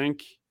 do you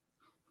think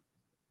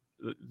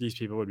these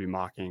people would be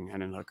mocking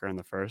Hendon Hooker in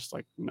the first?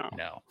 No.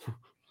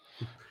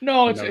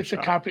 No, it's a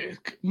copy.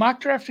 Mock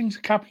drafting's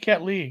a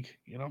copycat league,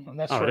 and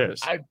that's what it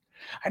is. I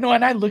know,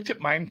 and I looked at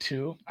mine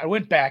too. I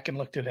went back and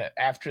looked at it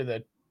after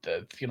the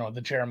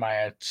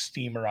Jeremiah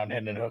steam around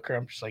Hendon Hooker.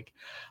 I'm just like,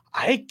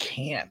 I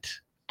can't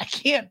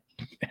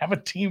have a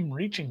team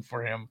reaching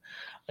for him.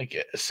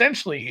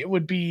 Essentially, it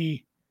would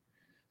be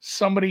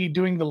somebody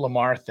doing the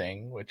Lamar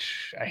thing,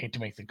 which I hate to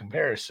make the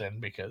comparison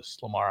because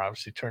Lamar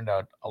obviously turned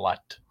out a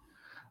lot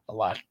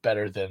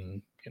better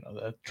than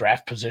the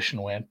draft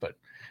position went. But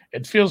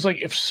it feels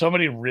like if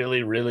somebody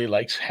really, really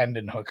likes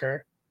Hendon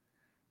Hooker,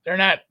 they're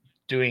not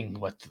doing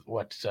what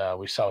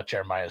we saw with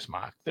Jeremiah's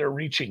mock. They're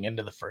reaching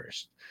into the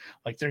first,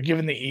 they're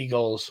giving the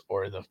Eagles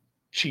or the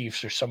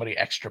Chiefs or somebody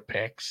extra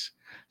picks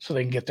so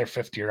they can get their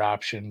 5th-year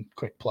option.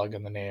 Quick plug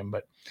in the name,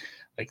 but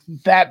like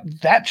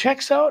that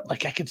checks out.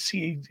 Like I could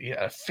see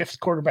a 5th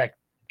quarterback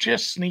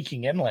just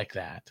sneaking in like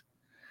that.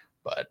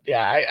 But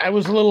yeah, I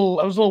was a little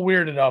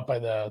weirded out by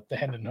the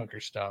Hendon Hooker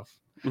stuff.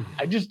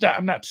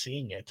 I'm not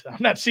seeing it. I'm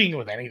not seeing it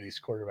with any of these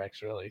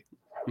quarterbacks really.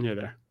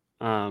 Neither.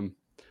 But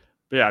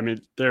yeah, I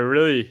mean, they're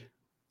really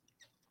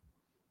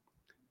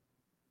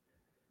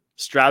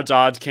Stroud's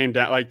odds came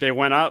down. Like they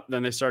went up,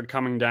 then they started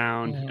coming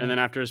down, and then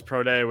after his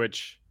pro day,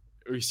 which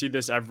we see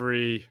this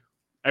every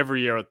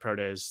year with pro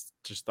days,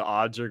 just the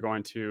odds are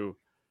going to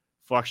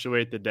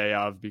fluctuate the day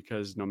of,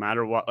 because no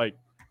matter what, like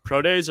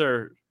pro days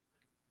are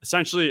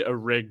essentially a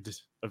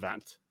rigged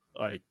event.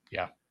 Like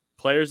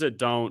players that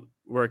don't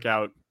work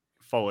out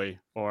fully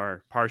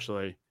or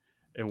partially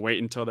and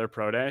wait until their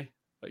pro day,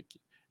 like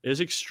it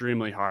is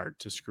extremely hard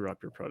to screw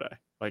up your pro day.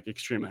 Like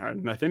extremely hard.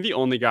 And I think the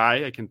only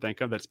guy I can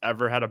think of that's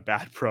ever had a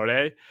bad pro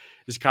day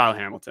is Kyle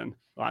Hamilton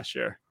last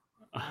year,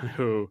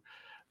 who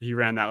he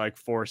ran that like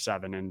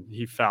 4.7 and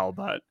he fell.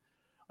 But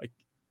like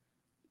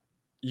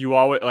you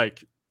always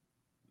like,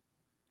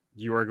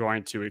 you are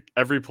going to,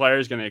 every player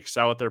is going to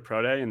excel at their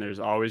pro day, and there's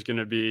always going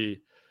to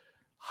be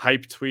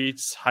hype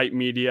tweets, hype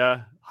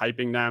media,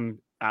 hyping them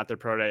at their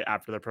pro day,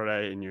 after their pro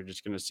day. And you're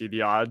just going to see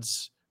the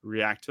odds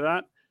react to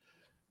that.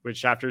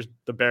 Which after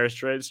the Bears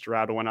trade,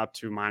 Stroud went up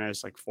to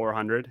minus like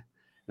 400. And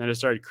then it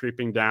started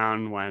creeping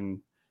down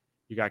when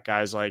you got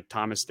guys like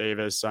Thomas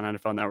Davis on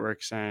NFL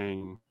Network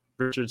saying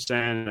Richardson,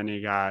 and then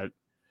you got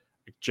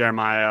like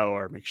Jeremiah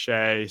or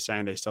McShay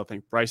saying they still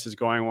think Bryce is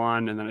going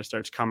one. And then it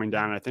starts coming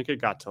down. I think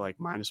it got to like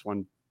minus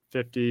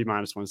 150,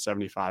 minus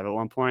 175 at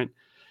one point.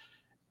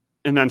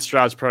 And then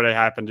Stroud's pro day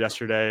happened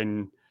yesterday,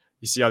 and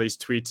you see all these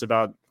tweets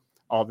about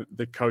all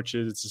the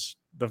coaches,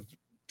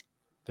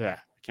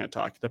 can't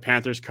talk. The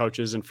Panthers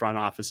coaches and front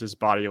offices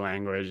body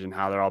language and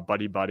how they're all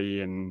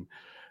buddy and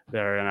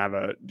they're going to have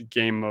a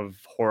game of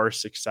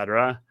horse,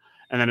 etc.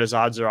 And then his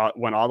odds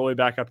went all the way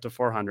back up to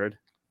 400.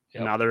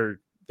 Yep. And now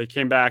they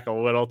came back a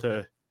little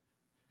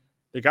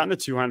they got in the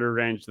 200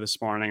 range this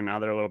morning. Now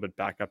they're a little bit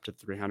back up to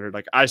 300.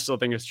 Like I still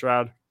think it's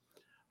Stroud.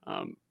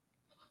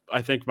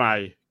 I think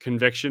my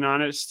conviction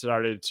on it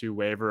started to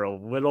waver a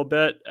little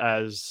bit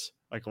as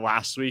like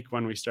last week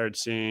when we started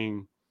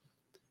seeing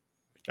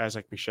guys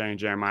like McShay and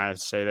Jeremiah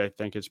say they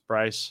think it's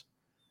Bryce,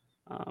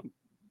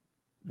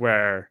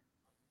 where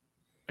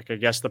like I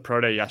guess the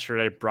pro day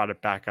yesterday brought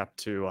it back up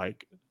to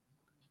like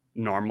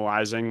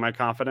normalizing my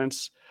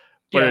confidence,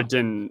 but it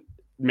didn't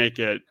make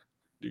it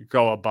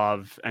go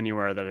above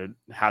anywhere that it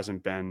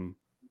hasn't been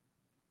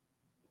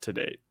to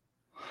date.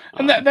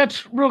 And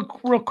that's real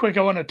quick.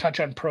 I want to touch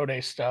on pro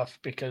day stuff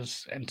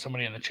and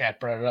somebody in the chat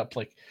brought it up.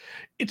 Like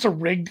it's a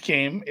rigged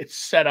game. It's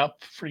set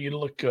up for you to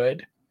look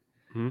good.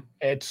 Mm-hmm.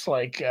 It's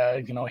like,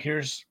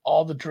 here's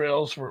all the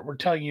drills. We're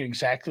telling you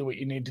exactly what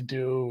you need to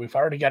do. We've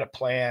already got it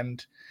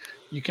planned.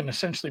 You can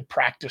essentially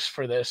practice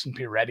for this and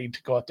be ready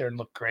to go out there and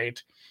look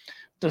great.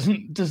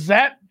 Does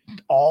that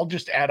all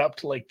just add up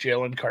to like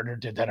Jalen Carter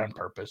did that on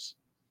purpose?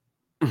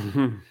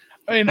 Mm-hmm.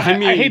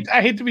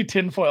 I hate to be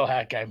tinfoil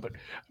hat guy, but I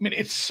mean,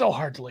 it's so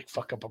hard to like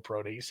fuck up a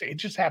pro day. It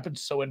just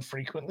happens so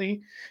infrequently.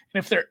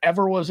 And if there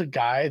ever was a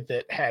guy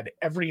that had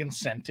every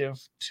incentive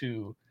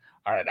to,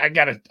 all right, I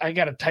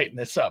gotta tighten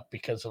this up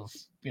because of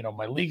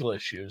my legal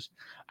issues,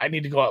 I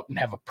need to go out and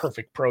have a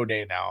perfect pro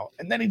day now.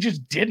 And then he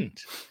just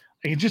didn't.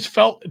 Like, it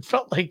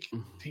felt like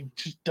he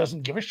just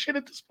doesn't give a shit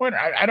at this point.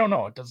 I don't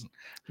know. It doesn't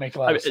make a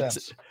lot of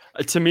sense.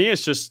 To me,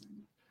 it's just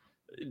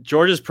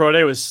Georgia's pro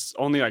day was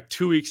only like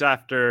 2 weeks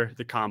after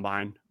the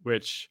combine,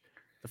 which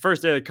the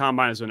first day of the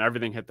combine is when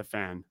everything hit the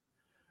fan.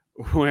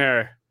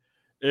 Where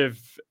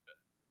if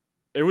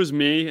it was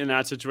me in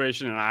that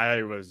situation and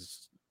I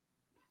was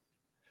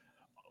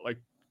like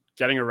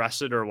getting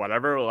arrested or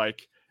whatever,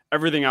 like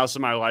everything else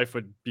in my life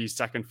would be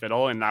second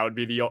fiddle, and that would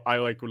be I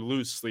like would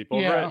lose sleep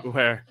over it.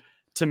 Where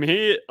to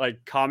me,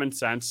 like common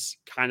sense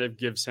kind of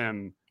gives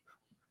him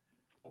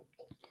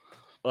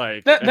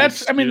like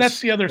that's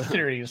the other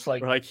theory is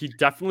like he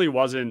definitely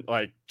wasn't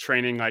like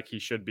training like he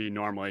should be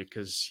normally,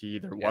 because he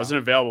either wasn't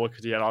available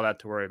because he had all that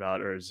to worry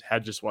about, or his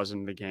head just wasn't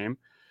in the game,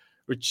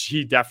 which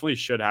he definitely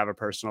should have a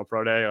personal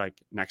pro day like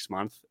next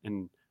month.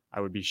 And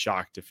I would be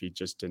shocked if he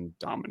just didn't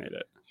dominate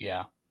it.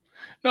 Yeah.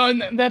 No,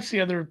 and that's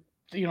the other,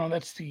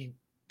 that's the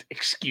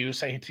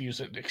excuse. I hate to use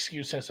it.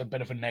 Excuse has a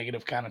bit of a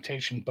negative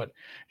connotation, but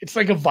it's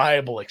like a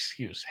viable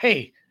excuse.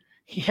 Hey,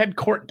 he had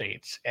court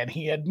dates and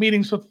he had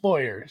meetings with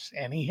lawyers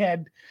and he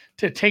had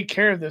to take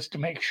care of this to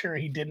make sure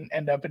he didn't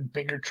end up in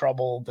bigger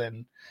trouble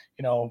than,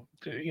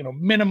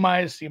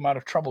 minimize the amount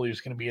of trouble he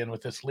was going to be in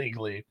with this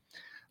legally.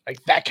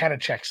 Like that kind of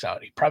checks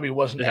out. He probably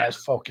wasn't as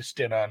focused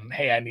in on,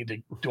 hey, I need to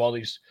do all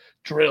these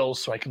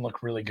drills so I can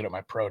look really good at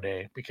my pro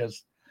day,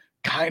 because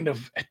kind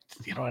of,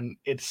 and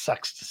it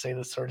sucks to say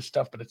this sort of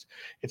stuff, but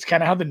it's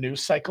kind of how the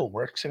news cycle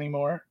works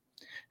anymore.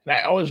 And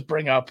I always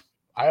bring up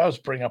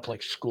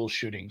like school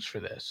shootings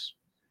for this,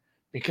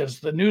 because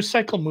the news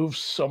cycle moves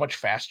so much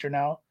faster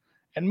now.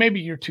 and maybe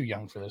you're too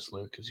young for this,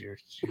 Luke, because you're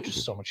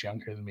just so much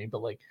younger than me.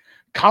 But like,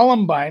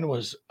 Columbine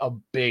was a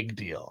big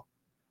deal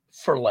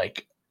for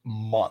like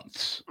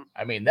months.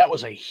 I mean, that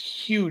was a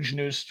huge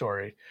news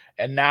story,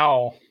 and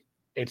now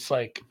it's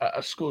like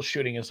a school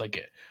shooting is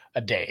like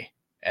a day,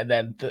 and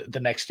then the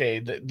next day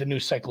the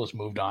news cycle has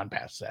moved on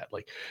past that.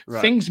 Like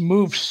things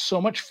move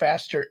so much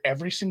faster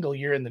every single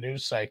year in the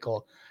news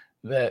cycle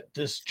that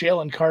this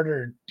Jalen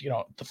Carter,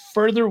 the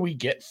further we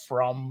get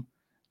from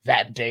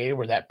that day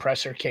where that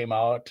presser came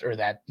out or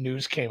that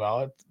news came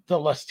out, the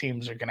less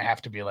teams are going to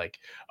have to be like,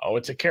 oh,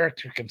 it's a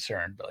character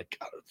concern. But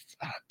like,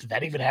 did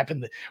that even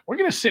happen? We're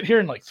going to sit here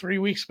in like 3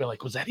 weeks, but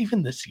like, was that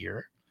even this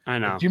year? I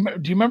know.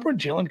 Like, do you remember when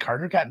Jalen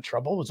Carter got in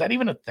trouble? Was that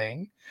even a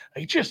thing?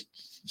 Like, just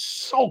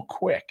so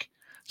quick.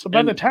 So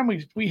by the time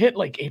we hit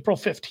like April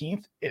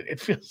 15th,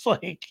 it feels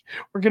like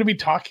we're going to be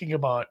talking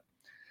about,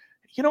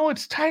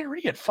 it's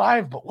Tyree at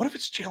 5, but what if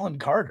it's Jalen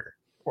Carter?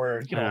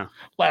 Where,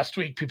 last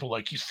week people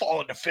like, he's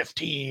fallen to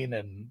 15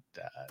 and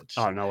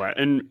no way.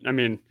 And I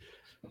mean,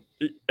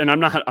 and I'm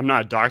not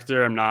a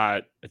doctor, I'm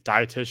not a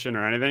dietitian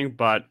or anything,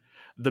 but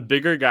the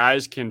bigger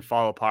guys can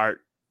fall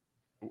apart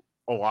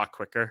a lot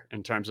quicker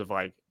in terms of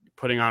like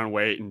putting on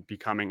weight and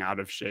becoming out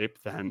of shape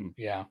than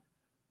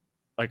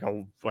like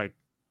a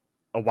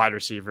wide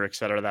receiver, et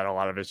cetera, that a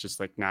lot of it's just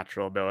like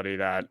natural ability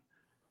that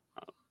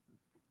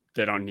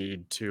they don't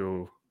need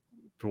to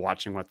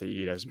watching what they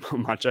eat as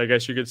much, I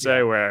guess you could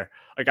say, where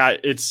like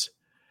it's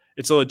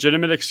a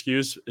legitimate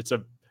excuse. It's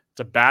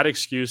a bad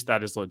excuse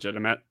that is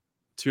legitimate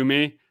to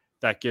me,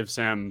 that gives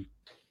him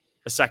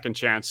a second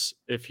chance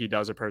if he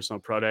does a personal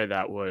pro day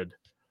that would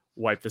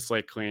wipe the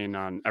slate clean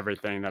on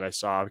everything that I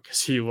saw,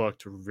 because he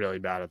looked really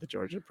bad at the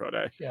Georgia pro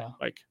day. Yeah.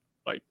 Like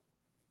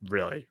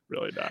really,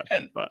 really bad.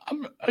 And but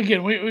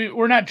again,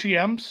 we're not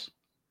GMs.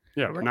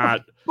 Yeah, we're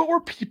not. But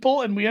we're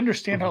people, and we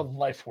understand how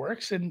life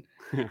works. And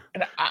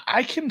and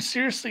I can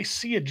seriously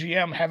see a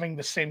GM having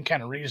the same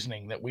kind of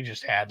reasoning that we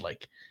just had.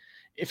 Like,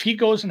 if he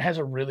goes and has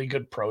a really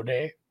good pro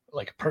day,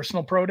 like a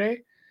personal pro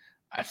day,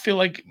 I feel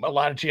like a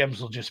lot of GMs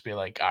will just be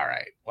like, all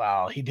right,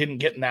 well, he didn't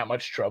get in that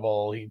much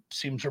trouble. He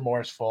seems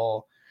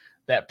remorseful.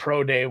 That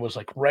pro day was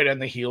like right on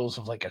the heels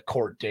of like a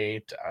court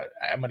date.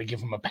 I'm going to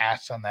give him a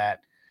pass on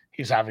that.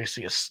 He's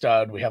obviously a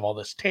stud. We have all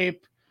this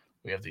tape.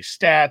 We have these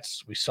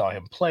stats. We saw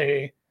him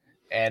play.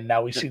 And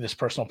now we see this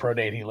personal pro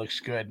day and he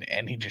looks good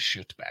and he just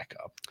shoots back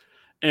up.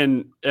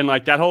 And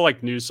like that whole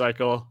like news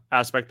cycle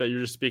aspect that you're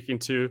just speaking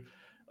to,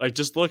 like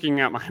just looking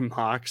at my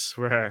mocks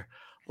where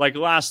like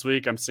last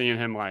week I'm seeing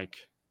him like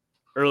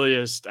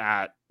earliest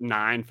at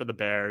 9 for the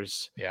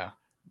Bears. Yeah.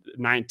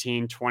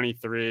 19,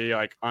 23,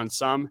 like on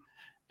some.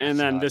 And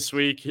then this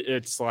week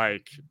it's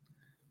like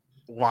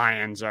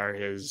Lions are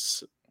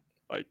his,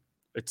 like,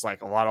 it's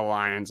like a lot of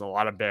Lions, a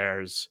lot of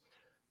Bears,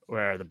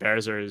 where the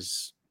Bears are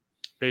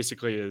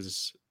basically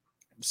his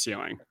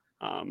ceiling,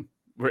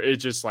 where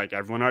it's just like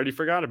everyone already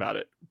forgot about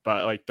it.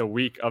 But like the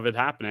week of it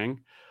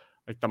happening,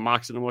 like the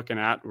mocks that I'm looking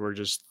at, were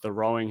just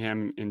throwing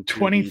him into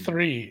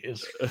 23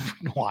 is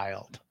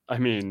wild. I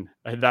mean,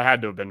 that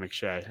had to have been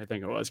McShay. I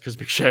think it was, because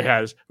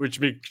McShay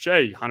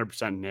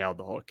 100% nailed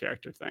the whole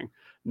character thing.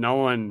 No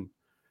one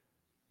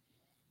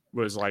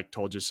was like,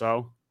 told you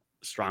so,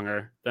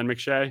 stronger than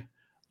McShay.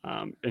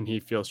 And he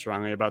feels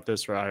strongly about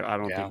this, where I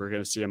don't think we're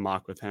going to see a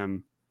mock with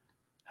him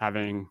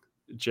having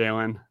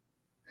Jalen.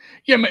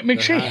 Yeah,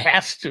 McShay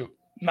has to.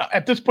 No,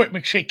 at this point,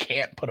 McShay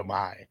can't put him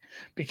high,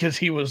 because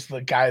he was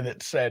the guy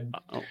that said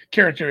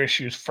character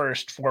issues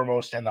first,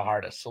 foremost, and the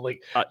hardest. So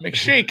like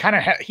McShay kind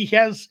of he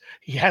has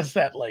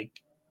that, like,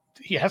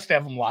 he has to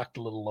have him locked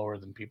a little lower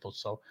than people.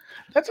 So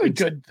that's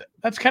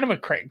that's kind of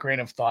a grain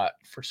of thought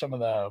for some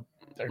of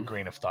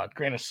grain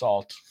of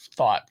salt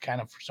thought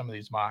kind of for some of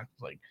these mocks.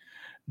 Like,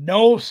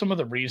 know some of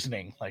the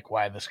reasoning, like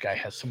why this guy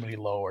has somebody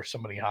low or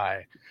somebody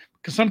high,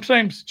 because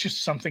sometimes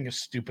just something as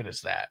stupid as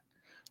that.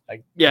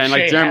 Like, yeah, and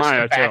like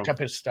Jeremiah back too. Up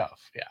his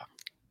stuff. Yeah,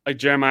 like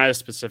Jeremiah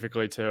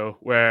specifically too,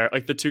 where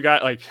like the two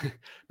guys, like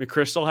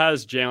McChrystal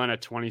has Jalen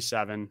at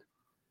 27,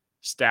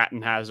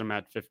 Statton has him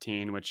at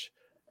 15, which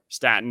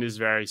Statton is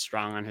very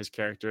strong on his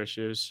character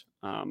issues.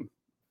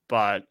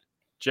 But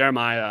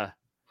Jeremiah,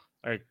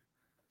 like,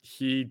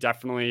 he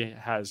definitely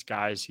has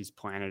guys he's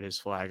planted his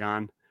flag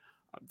on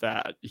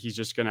that he's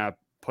just gonna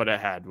put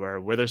ahead, where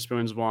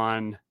Witherspoon's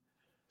one,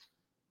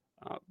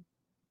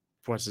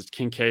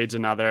 Kincaid's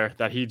another,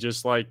 that he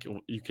just like,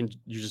 you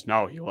just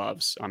know he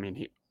loves. I mean,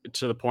 he,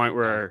 to the point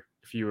where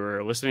if you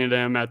were listening to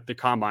him at the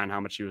combine, how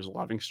much he was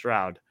loving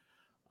Stroud,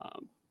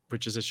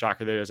 which is a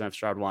shocker that he doesn't have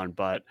Stroud one,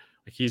 but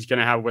like, he's going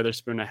to have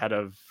Witherspoon ahead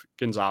of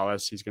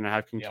Gonzalez. He's going to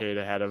have Kincaid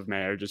ahead of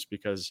Mayer, just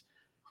because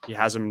he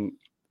has him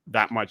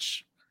that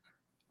much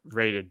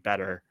rated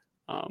better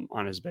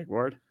on his big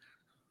board,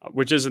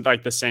 which isn't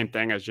like the same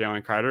thing as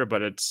Jalen Carter,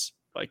 but it's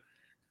like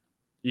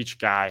each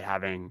guy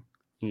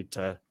need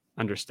to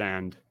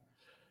understand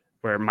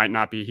where it might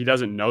not be. He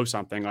doesn't know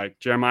something. Like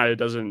Jeremiah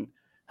doesn't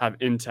have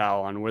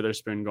intel on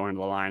Witherspoon going to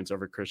the Lions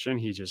over Christian.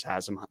 He just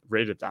has him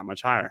rated that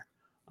much higher.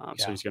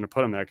 So he's going to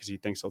put him there because he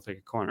thinks he'll take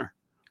a corner.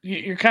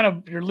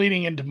 you're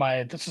leading into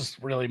this is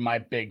really my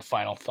big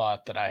final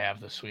thought that I have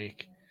this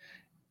week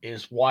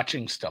is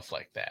watching stuff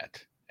like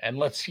that. And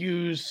let's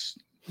use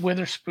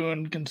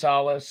Witherspoon,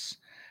 Gonzalez,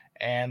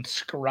 and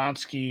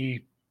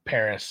Skoronski,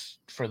 Paris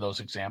for those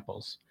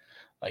examples.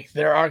 Like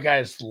there are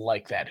guys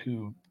like that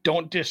who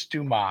don't just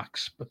do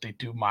mocks, but they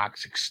do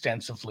mocks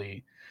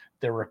extensively.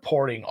 They're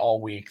reporting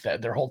all week.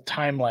 That their whole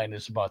timeline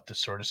is about this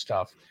sort of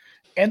stuff.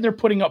 And they're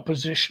putting up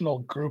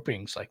positional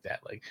groupings like that.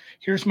 Like,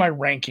 here's my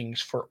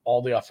rankings for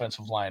all the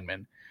offensive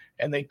linemen.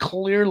 And they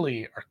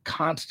clearly are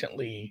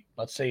constantly,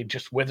 let's say,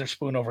 just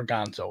Witherspoon over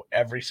Gonzo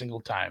every single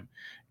time.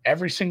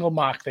 Every single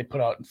mock they put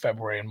out in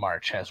February and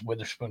March has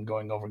Witherspoon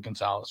going over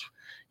Gonzalez.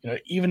 You know,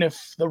 even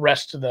if the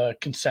rest of the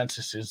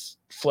consensus is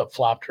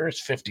flip-flopped or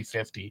it's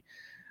 50-50,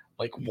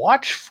 like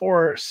watch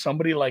for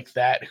somebody like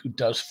that who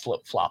does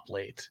flip-flop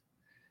late.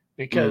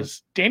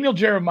 Because Daniel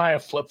Jeremiah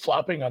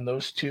flip-flopping on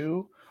those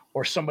two,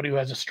 or somebody who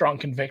has a strong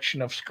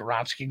conviction of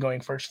Skoronski going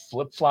first,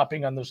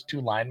 flip-flopping on those two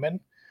linemen,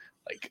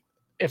 like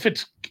if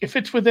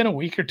it's within a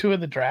week or two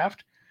of the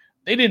draft,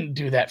 they didn't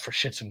do that for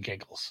shits and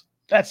giggles.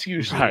 That's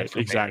usually right.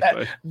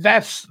 Exactly.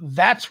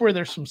 That's where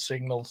there's some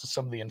signals to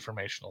some of the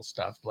informational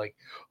stuff. Like,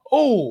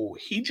 oh,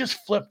 he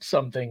just flipped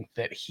something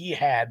that he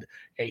had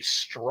a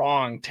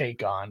strong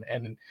take on,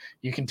 and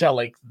you can tell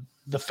like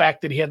the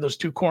fact that he had those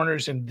two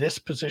corners in this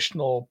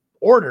positional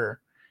order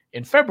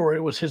in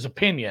February was his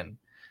opinion.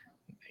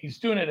 He's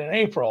doing it in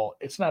April.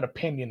 It's not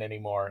opinion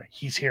anymore.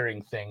 He's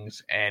hearing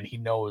things and he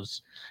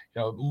knows,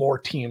 you know, more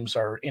teams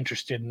are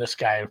interested in this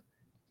guy.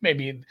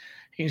 Maybe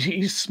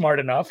he's smart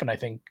enough and I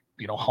think,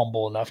 you know,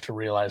 humble enough to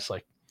realize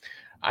like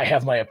I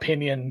have my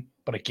opinion,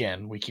 but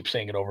again, we keep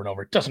saying it over and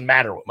over. It doesn't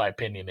matter what my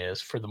opinion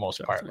is for the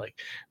most part. Like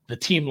the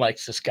team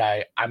likes this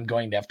guy. I'm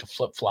going to have to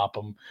flip-flop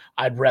him.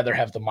 I'd rather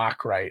have the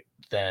mock right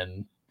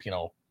than, you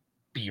know,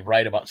 be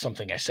right about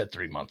something I said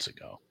 3 months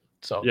ago.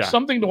 So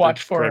something to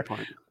watch for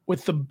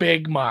with the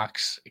big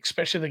mocks,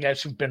 especially the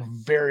guys who've been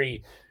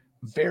very,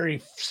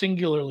 very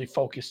singularly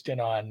focused in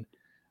on,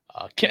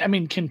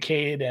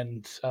 Kincaid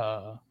and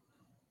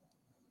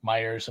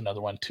Myers,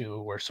 another one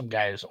too, where some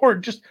guys, or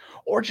just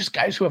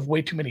guys who have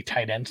way too many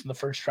tight ends in the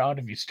first round.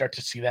 If you start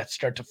to see that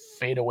start to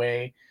fade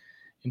away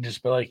and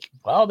just be like,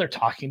 well, they're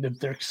talking to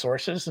their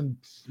sources and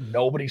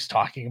nobody's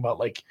talking about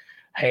like,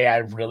 hey, I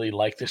really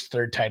like this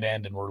third tight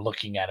end and we're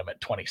looking at him at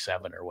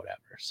 27 or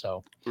whatever.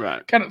 So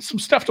kind of some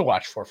stuff to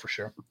watch for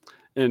sure.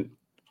 And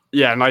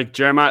yeah, and like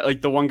Jeremiah,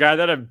 like the one guy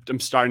that I'm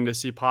starting to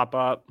see pop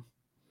up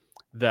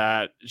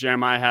that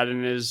Jeremiah had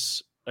in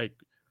his, like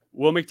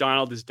Will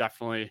McDonald is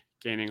definitely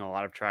gaining a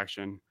lot of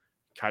traction.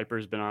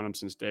 Kuiper's been on him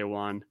since day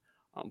one,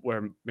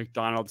 where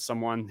McDonald's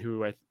someone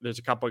who there's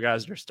a couple of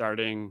guys that are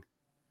starting,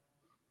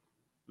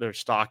 their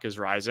stock is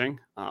rising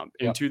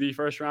into the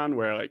first round,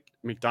 where like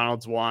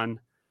McDonald's one.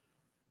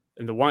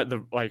 And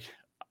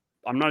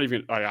I'm not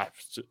even I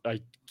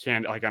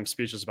can't, like, I'm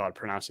speechless about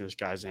pronouncing this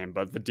guy's name,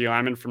 but the D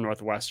lineman from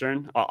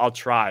Northwestern, I'll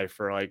try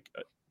for like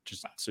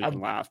just so you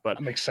can laugh. But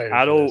I'm excited.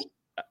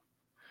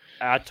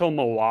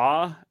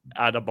 Atomoa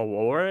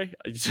Adabawore.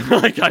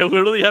 Like I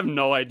literally have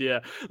no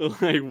idea.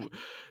 Like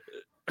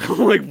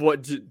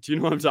what? Do you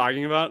know what I'm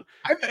talking about?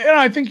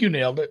 I think you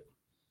nailed it.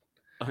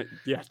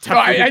 Yeah,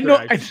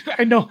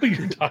 I know who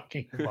you're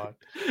talking about.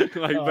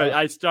 But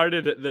I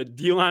started the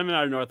D lineman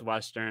out of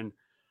Northwestern.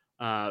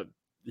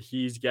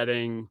 His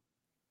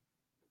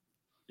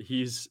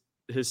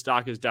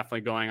stock is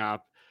definitely going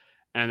up,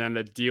 and then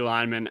the D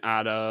lineman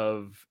out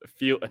of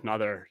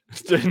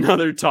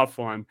another tough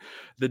one.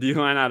 The D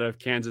line out of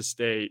Kansas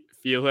State,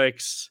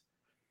 Felix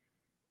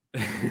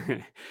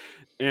and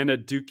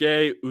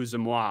Aduke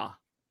Uzumwa.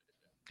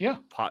 Yeah,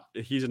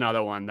 he's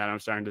another one that I'm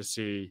starting to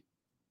see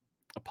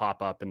a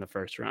pop up in the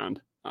first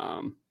round.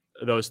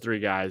 Those three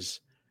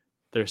guys,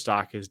 their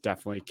stock is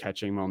definitely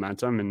catching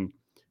momentum, and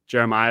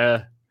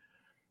Jeremiah,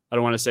 I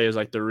don't want to say is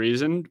like the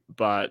reason,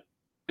 but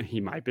he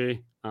might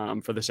be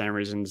for the same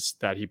reasons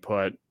that he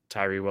put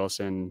Tyree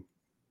Wilson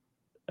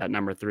at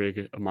number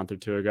 3 a month or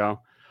two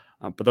ago.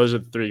 But those are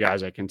the three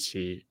guys I can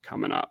see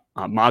coming up.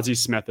 Mozzie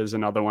Smith is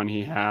another one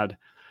he had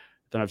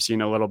that I've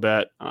seen a little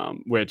bit,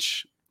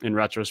 which in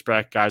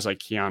retrospect, guys like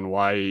Keon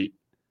White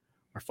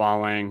are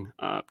falling.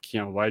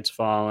 Keon White's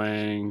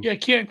falling. Yeah,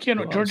 Keon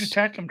Georgia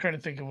Tech. I'm trying to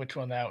think of which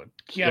one that would.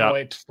 Keon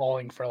White's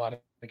falling for a lot of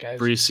the guys.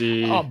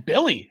 Breesy.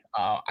 Billy.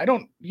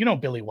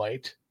 Billy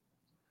White.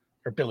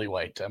 Or Billy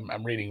White.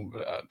 I'm reading,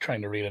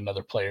 trying to read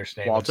another player's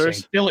name.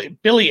 Walters?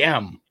 Billy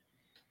M.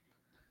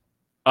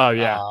 Oh,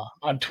 yeah.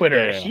 On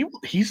Twitter. Yeah.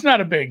 He's not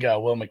a big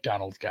Will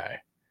McDonald guy.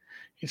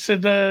 He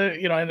said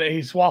and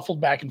he's waffled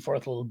back and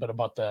forth a little bit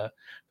about the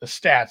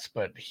stats,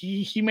 but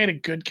he made a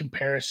good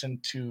comparison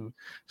to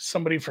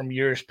somebody from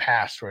years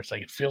past where it's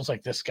like, it feels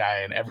like this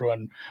guy and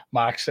everyone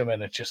mocks him.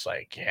 And it's just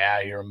like,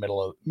 yeah, you're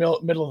middle of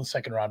the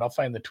second round. I'll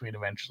find the tweet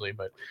eventually,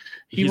 but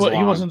he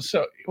wasn't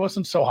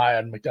so high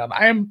on McDonald.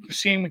 I am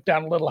seeing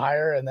McDonald a little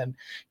higher. And then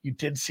you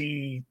did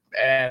see,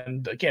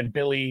 and again,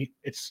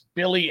 it's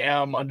Billy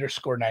M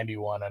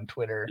 _91 on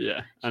Twitter.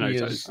 Yeah. I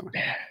know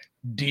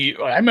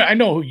I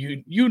know who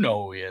you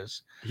know who he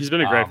is. He's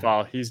been a great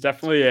fall. He's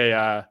definitely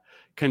a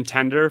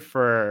contender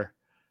for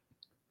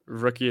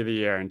rookie of the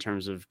year in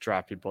terms of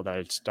draft people that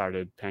I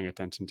started paying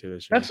attention to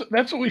this year.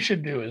 That's what we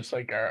should do, is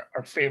like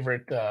our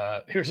favorite.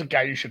 Here's a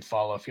guy you should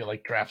follow if you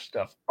like draft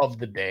stuff of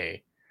the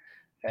day.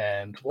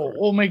 And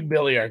we'll make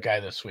Billy our guy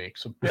this week.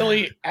 So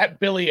Billy at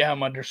Billy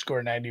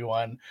M_91.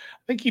 I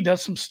think he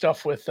does some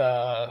stuff with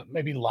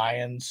maybe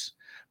Lions,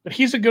 but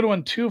he's a good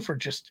one too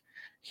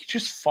he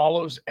just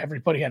follows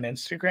everybody on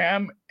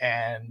Instagram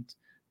and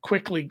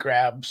quickly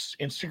grabs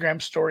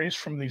Instagram stories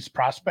from these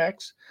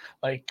prospects.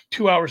 Like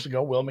 2 hours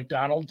ago, Will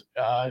McDonald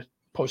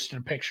posted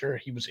a picture.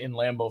 He was in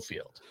Lambeau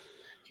Field.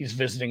 He's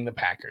visiting the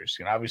Packers.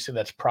 Obviously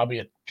that's probably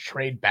a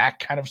trade back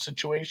kind of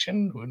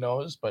situation. Who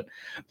knows? But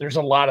there's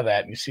a lot of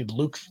that. And you see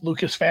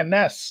Lucas Van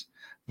Ness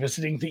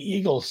visiting the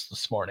Eagles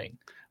this morning.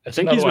 I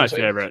think he's my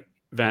favorite,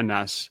 Van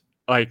Ness.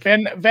 Like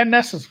Van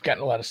Ness has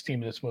gotten a lot of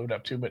steam that's moved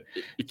up too. But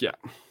yeah,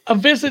 a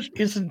visit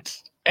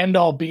isn't end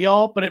all be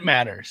all, but it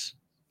matters.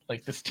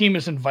 Like this team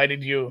has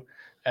invited you.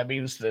 That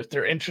means that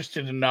they're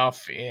interested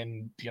enough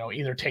in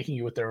either taking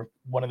you with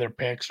one of their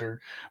picks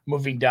or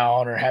moving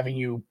down or having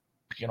you.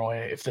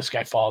 If this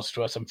guy falls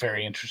to us, I'm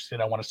very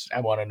interested. I want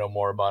to know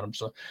more about him.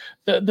 So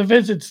the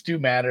visits do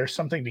matter,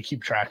 something to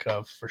keep track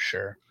of for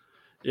sure.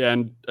 Yeah.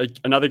 And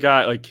another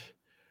guy like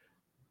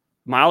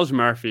Miles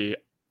Murphy,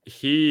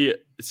 he,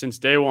 since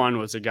day one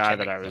was a guy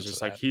that I was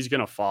just like, he's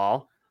going to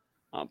fall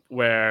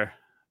where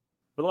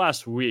for the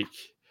last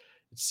week,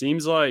 it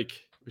seems like,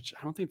 which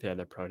I don't think they had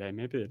their pro day.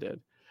 Maybe they did.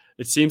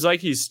 It seems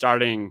like he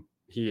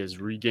is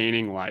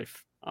regaining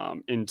life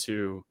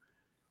into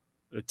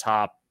the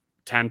top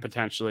 10,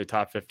 potentially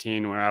top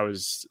 15, where I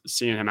was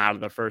seeing him out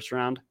of the first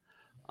round.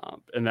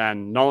 And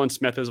then Nolan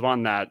Smith is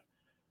one that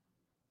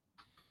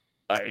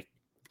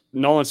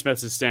Nolan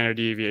Smith's standard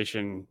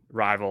deviation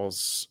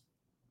rivals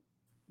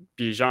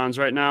Bijan's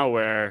right now,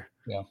 where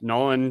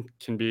Nolan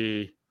can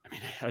be,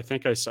 I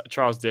think I saw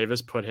Charles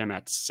Davis put him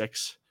at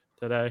 6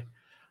 today.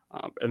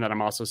 And then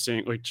I'm also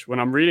seeing, which when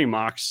I'm reading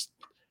mocks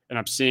and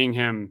I'm seeing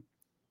him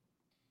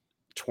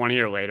 20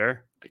 or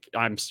later,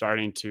 I'm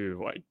starting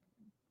to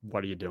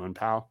what are you doing,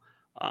 pal?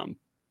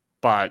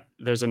 But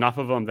there's enough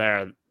of them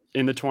there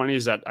in the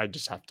 20s that I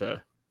just you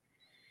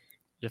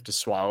have to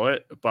swallow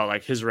it.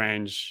 But his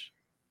range,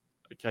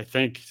 I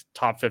think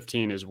top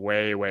 15 is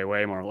way, way,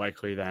 way more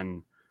likely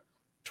than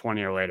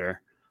 20 or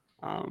later.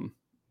 And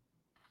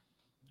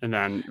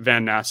then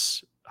Van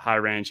Ness, high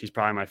range, he's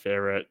probably my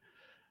favorite.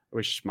 I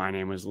wish my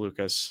name was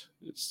Lucas.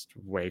 It's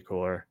way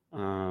cooler.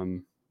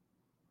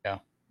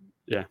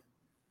 Yeah.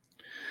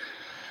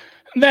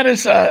 That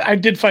is, I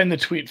did find the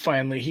tweet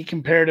finally. He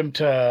compared him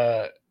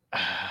to,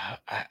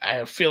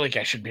 I feel like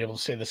I should be able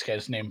to say this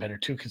guy's name better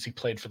too because he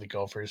played for the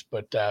Gophers,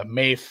 but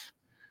Mafe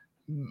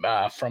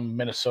from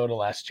Minnesota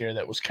last year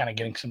that was kind of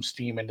getting some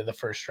steam into the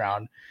first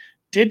round.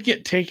 Did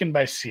get taken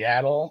by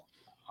Seattle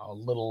a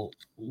little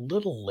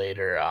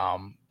later.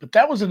 But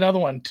that was another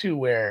one too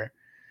where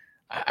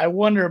I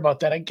wonder about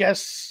that. I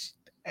guess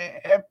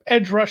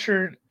edge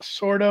rusher,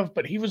 sort of,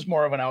 but he was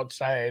more of an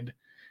outside,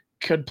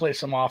 could play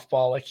some off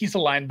ball. He's a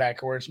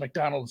linebacker, whereas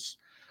McDonald's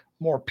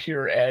more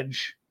pure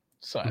edge.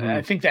 So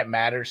I think that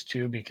matters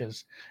too,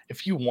 because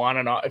if you want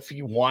an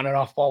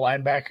off ball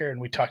linebacker,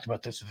 and we talked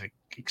about this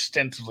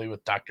extensively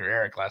with Dr.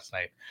 Eric last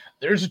night,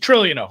 there's a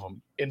trillion of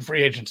them in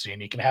free agency,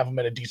 and you can have them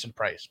at a decent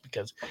price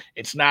because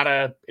it's not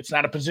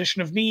a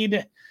position of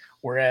need.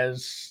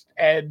 Whereas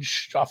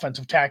edge,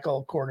 offensive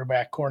tackle,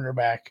 quarterback,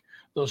 cornerback,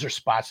 those are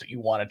spots that you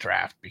want to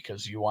draft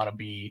because you want to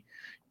be,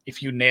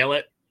 if you nail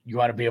it, you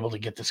want to be able to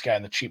get this guy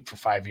on the cheap for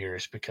 5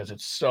 years because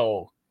it's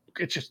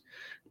just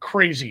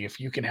crazy if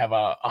you can have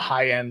a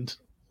high-end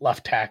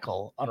left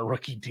tackle on a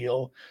rookie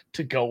deal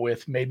to go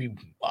with maybe,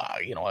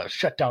 a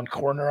shutdown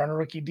corner on a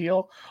rookie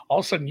deal. All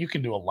of a sudden you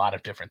can do a lot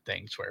of different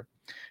things where,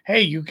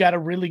 hey, you got a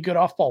really good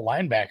off-ball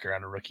linebacker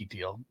on a rookie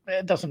deal.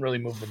 It doesn't really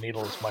move the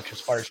needle as much as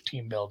far as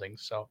team building.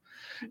 So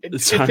it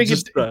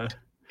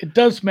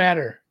does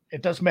matter.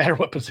 It does matter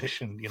what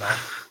position,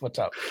 what's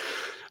up.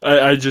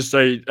 I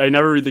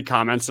never read the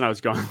comments and I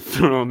was going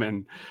through them,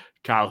 and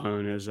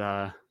Calhoun is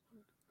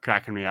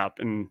cracking me up.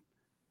 And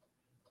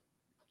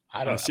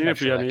I'm not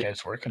sure that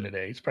guy's working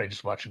today. He's probably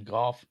just watching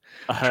golf,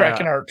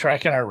 tracking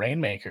our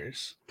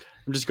rainmakers.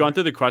 I'm just going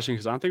through the question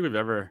because I don't think we've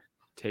ever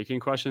taken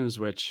questions,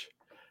 which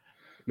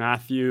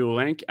Matthew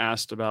Link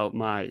asked about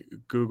my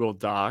Google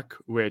Doc,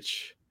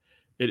 which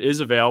it is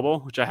available,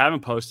 which I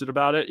haven't posted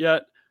about it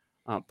yet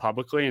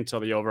publicly until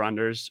the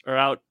over-unders are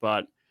out.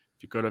 But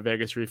if you go to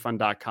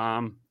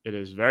vegasrefund.com, it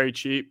is very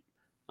cheap.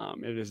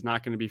 It is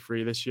not going to be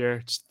free this year.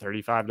 It's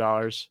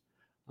 $35.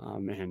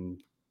 And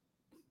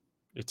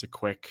it's a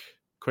quick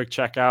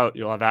checkout.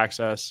 You'll have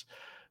access.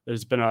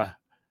 There's been a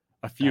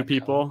few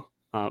people,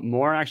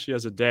 more actually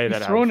as a day,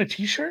 that throwing a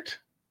t-shirt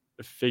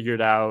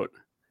figured out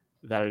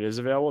that it is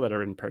available that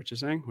are in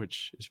purchasing,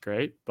 which is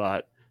great.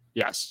 But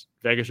yes,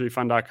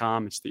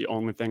 vegasrefund.com. It's the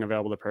only thing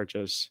available to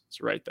purchase.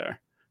 It's right there.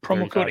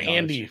 Promo code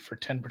Andy for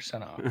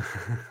 10%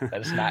 off.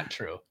 That is not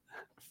true.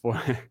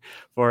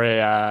 For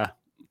a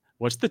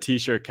What's the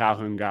T-shirt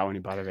Calhoun got when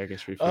he bought a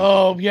Vegas refund?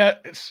 Oh yeah,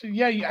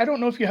 I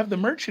don't know if you have the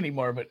merch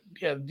anymore, but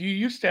yeah, you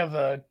used to have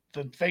the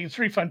Vegas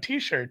refund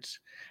T-shirts.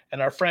 And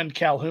our friend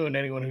Calhoun,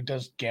 anyone who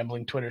does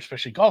gambling Twitter,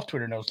 especially golf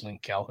Twitter, knows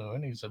Link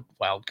Calhoun. He's a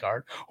wild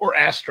card, or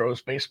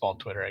Astros baseball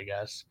Twitter, I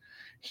guess.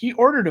 He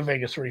ordered a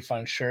Vegas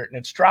refund shirt, and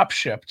it's drop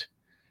shipped.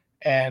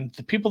 And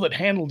the people that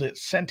handled it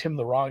sent him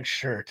the wrong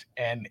shirt,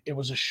 and it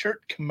was a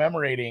shirt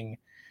commemorating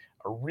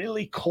a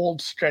really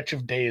cold stretch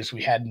of days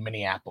we had in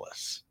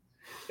Minneapolis.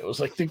 It was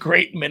like the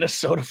great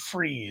Minnesota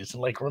freeze,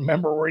 and like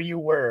remember where you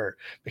were,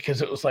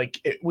 because it was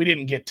like we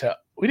didn't get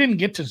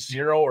to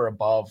 0 or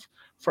above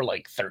for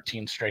like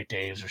 13 straight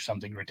days or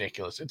something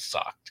ridiculous. It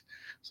sucked.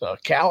 So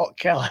Cal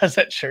has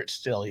that shirt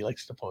still. He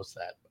likes to post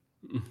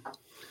that.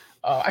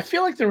 I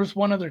feel like there was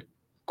one other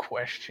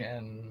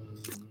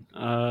question.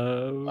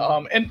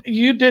 And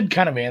you did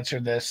kind of answer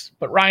this,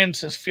 but Ryan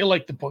says, feel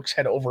like the books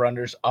had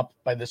over-unders up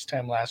by this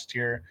time last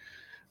year.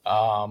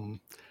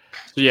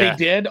 They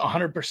did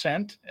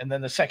 100%. And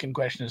then the second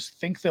question is,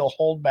 think they'll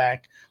hold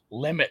back,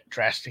 limit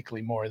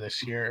drastically more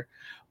this year.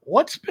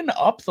 What's been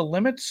up the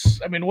limits?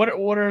 I mean, what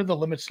are the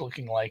limits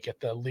looking like at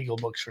the legal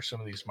books for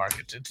some of these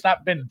markets? It's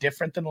not been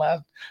different than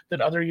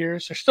other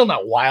years. They're still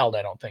not wild,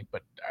 I don't think.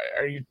 But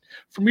are you,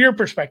 from your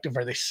perspective,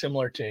 are they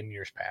similar to in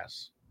years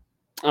past?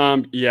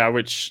 Yeah,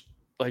 which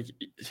like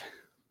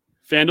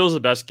FanDuel's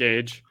the best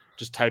gauge.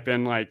 Just type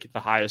in like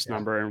the highest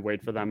number and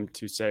wait for them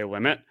to say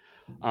limit.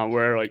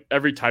 Where like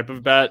every type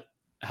of bet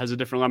has a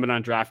different limit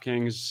on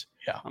DraftKings.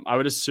 Yeah, I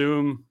would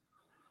assume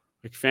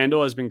like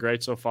FanDuel has been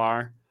great so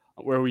far.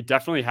 Where we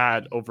definitely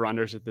had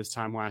over-unders at this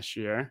time last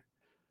year,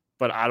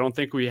 but I don't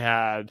think we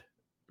had,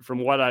 from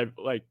what I've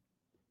like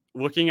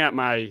looking at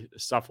my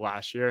stuff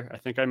last year, I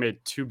think I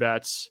made 2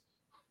 bets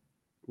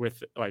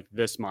with like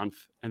this month,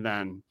 and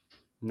then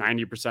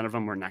 90% of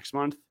them were next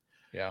month.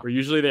 Yeah. Where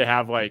usually they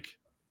have like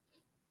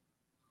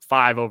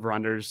 5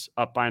 over-unders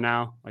up by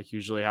now, like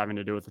usually having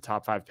to do with the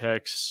top 5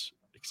 picks,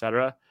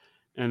 etc.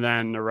 And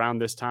then around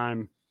this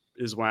time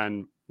is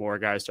when more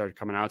guys started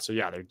coming out. So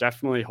yeah, they're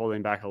definitely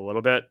holding back a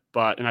little bit,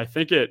 and I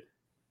think it's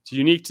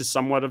unique to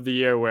somewhat of the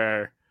year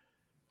where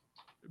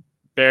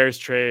Bears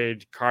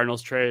trade,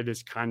 Cardinals trade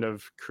is kind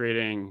of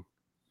creating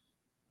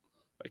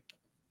like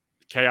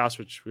chaos,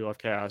 which we love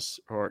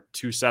chaos, or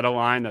to set a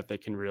line that they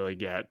can really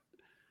get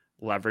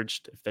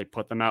leveraged if they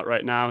put them out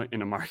right now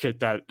in a market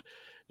that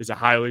is a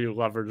highly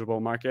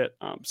leverageable market.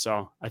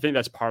 So I think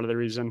that's part of the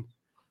reason.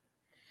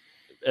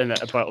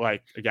 But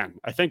like, again,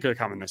 I think they're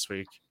coming this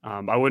week.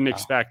 I wouldn't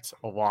expect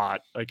a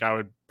lot. Like I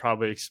would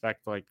probably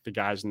expect like the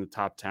guys in the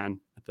top 10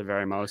 at the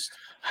very most.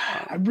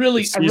 I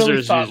really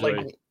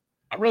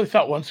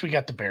thought once we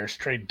got the Bears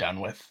trade done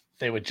with,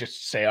 they would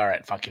just say, all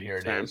right, fuck it, here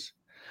it is.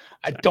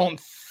 I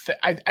don't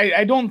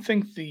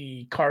think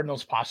the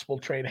Cardinals possible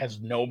trade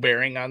has no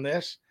bearing on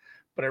this,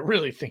 but I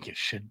really think it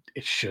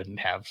shouldn't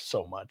have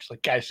so much.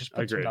 Like guys, just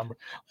put some number,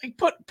 like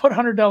put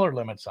 $100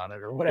 limits on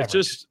it or whatever.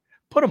 Just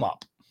put them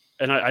up.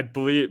 And I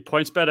believe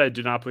PointsBet, I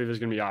do not believe is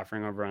going to be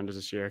offering over-unders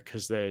this year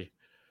because they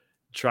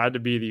tried to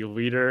be the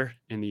leader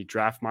in the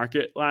draft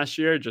market last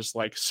year, just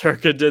like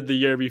Circa did the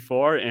year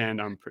before,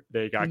 and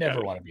they got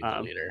never want to be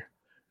the leader.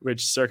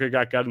 Which Circa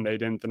got good, and they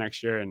didn't the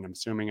next year, and I'm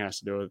assuming it has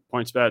to do with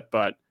PointsBet.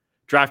 But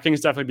DraftKings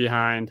is definitely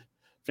behind.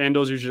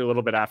 FanDuel is usually a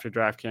little bit after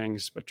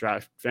DraftKings, but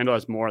FanDuel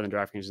has more than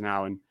DraftKings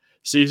now, and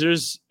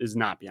Caesars is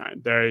not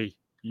behind. They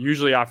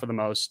usually offer the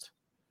most,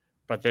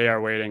 but they are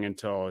waiting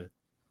until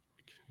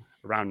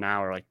around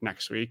now or like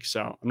next week.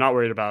 So I'm not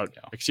worried about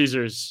like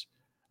Caesars.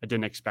 I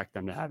didn't expect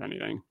them to have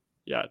anything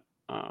yet.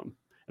 And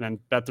then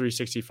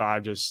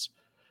Bet365 just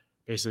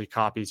basically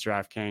copies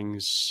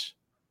DraftKings,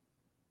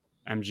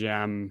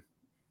 MGM.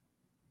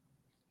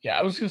 Yeah,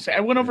 I was going to say,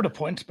 I went over to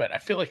PointsBet. I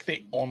feel like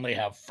they only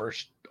have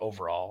first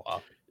overall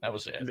up. That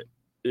was it.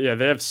 Yeah,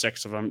 they have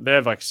 6 of them. They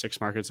have like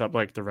 6 markets up,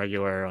 like the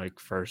regular, like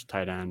first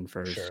tight end,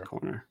 first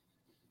corner.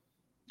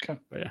 Okay.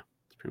 But yeah,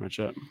 that's pretty much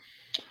it.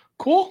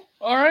 Cool.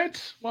 All right.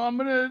 Well,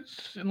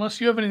 unless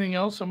you have anything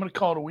else, I'm going to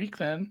call it a week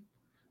then.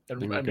 I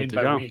mean, I'm going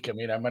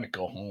to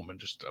go home and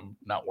I'm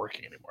not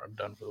working anymore. I'm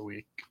done for the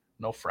week.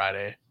 No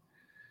Friday.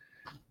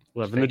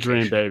 Living the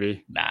dream,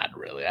 baby. Not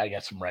really. I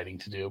got some writing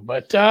to do.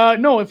 But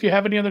no, if you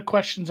have any other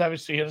questions,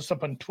 obviously hit us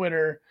up on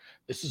Twitter.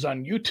 This is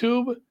on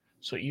YouTube.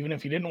 So even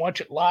if you didn't watch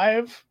it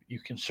live,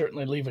 you can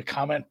certainly leave a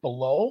comment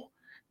below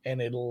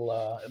and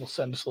it'll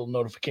send us a little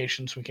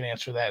notification so we can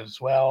answer that as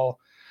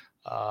well.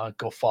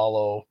 Go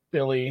follow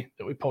Billy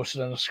that we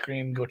posted on the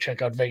screen. Go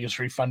check out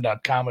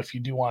vegasrefund.com if you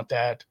do want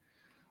that.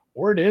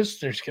 Word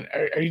is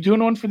are you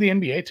doing one for the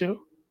NBA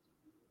too?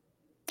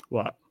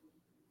 What?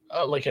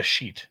 Like a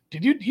sheet.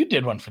 You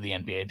did one for the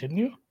NBA, didn't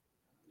you?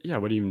 Yeah.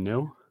 What do you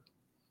know?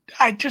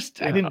 I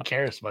didn't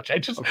care as much. I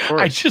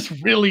just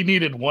really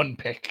needed one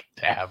pick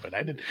to have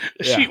it.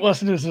 The sheet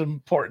wasn't as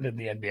important in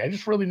the NBA. I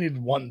just really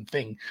needed one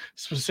thing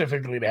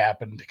specifically to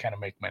happen to kind of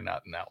make my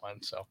nut in that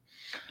one. So,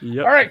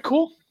 All right,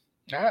 cool.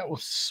 All right,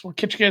 we'll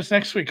catch you guys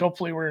next week.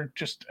 Hopefully, we're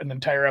just an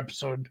entire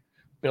episode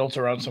built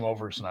around some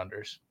overs and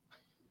unders.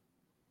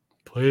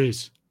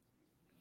 Please.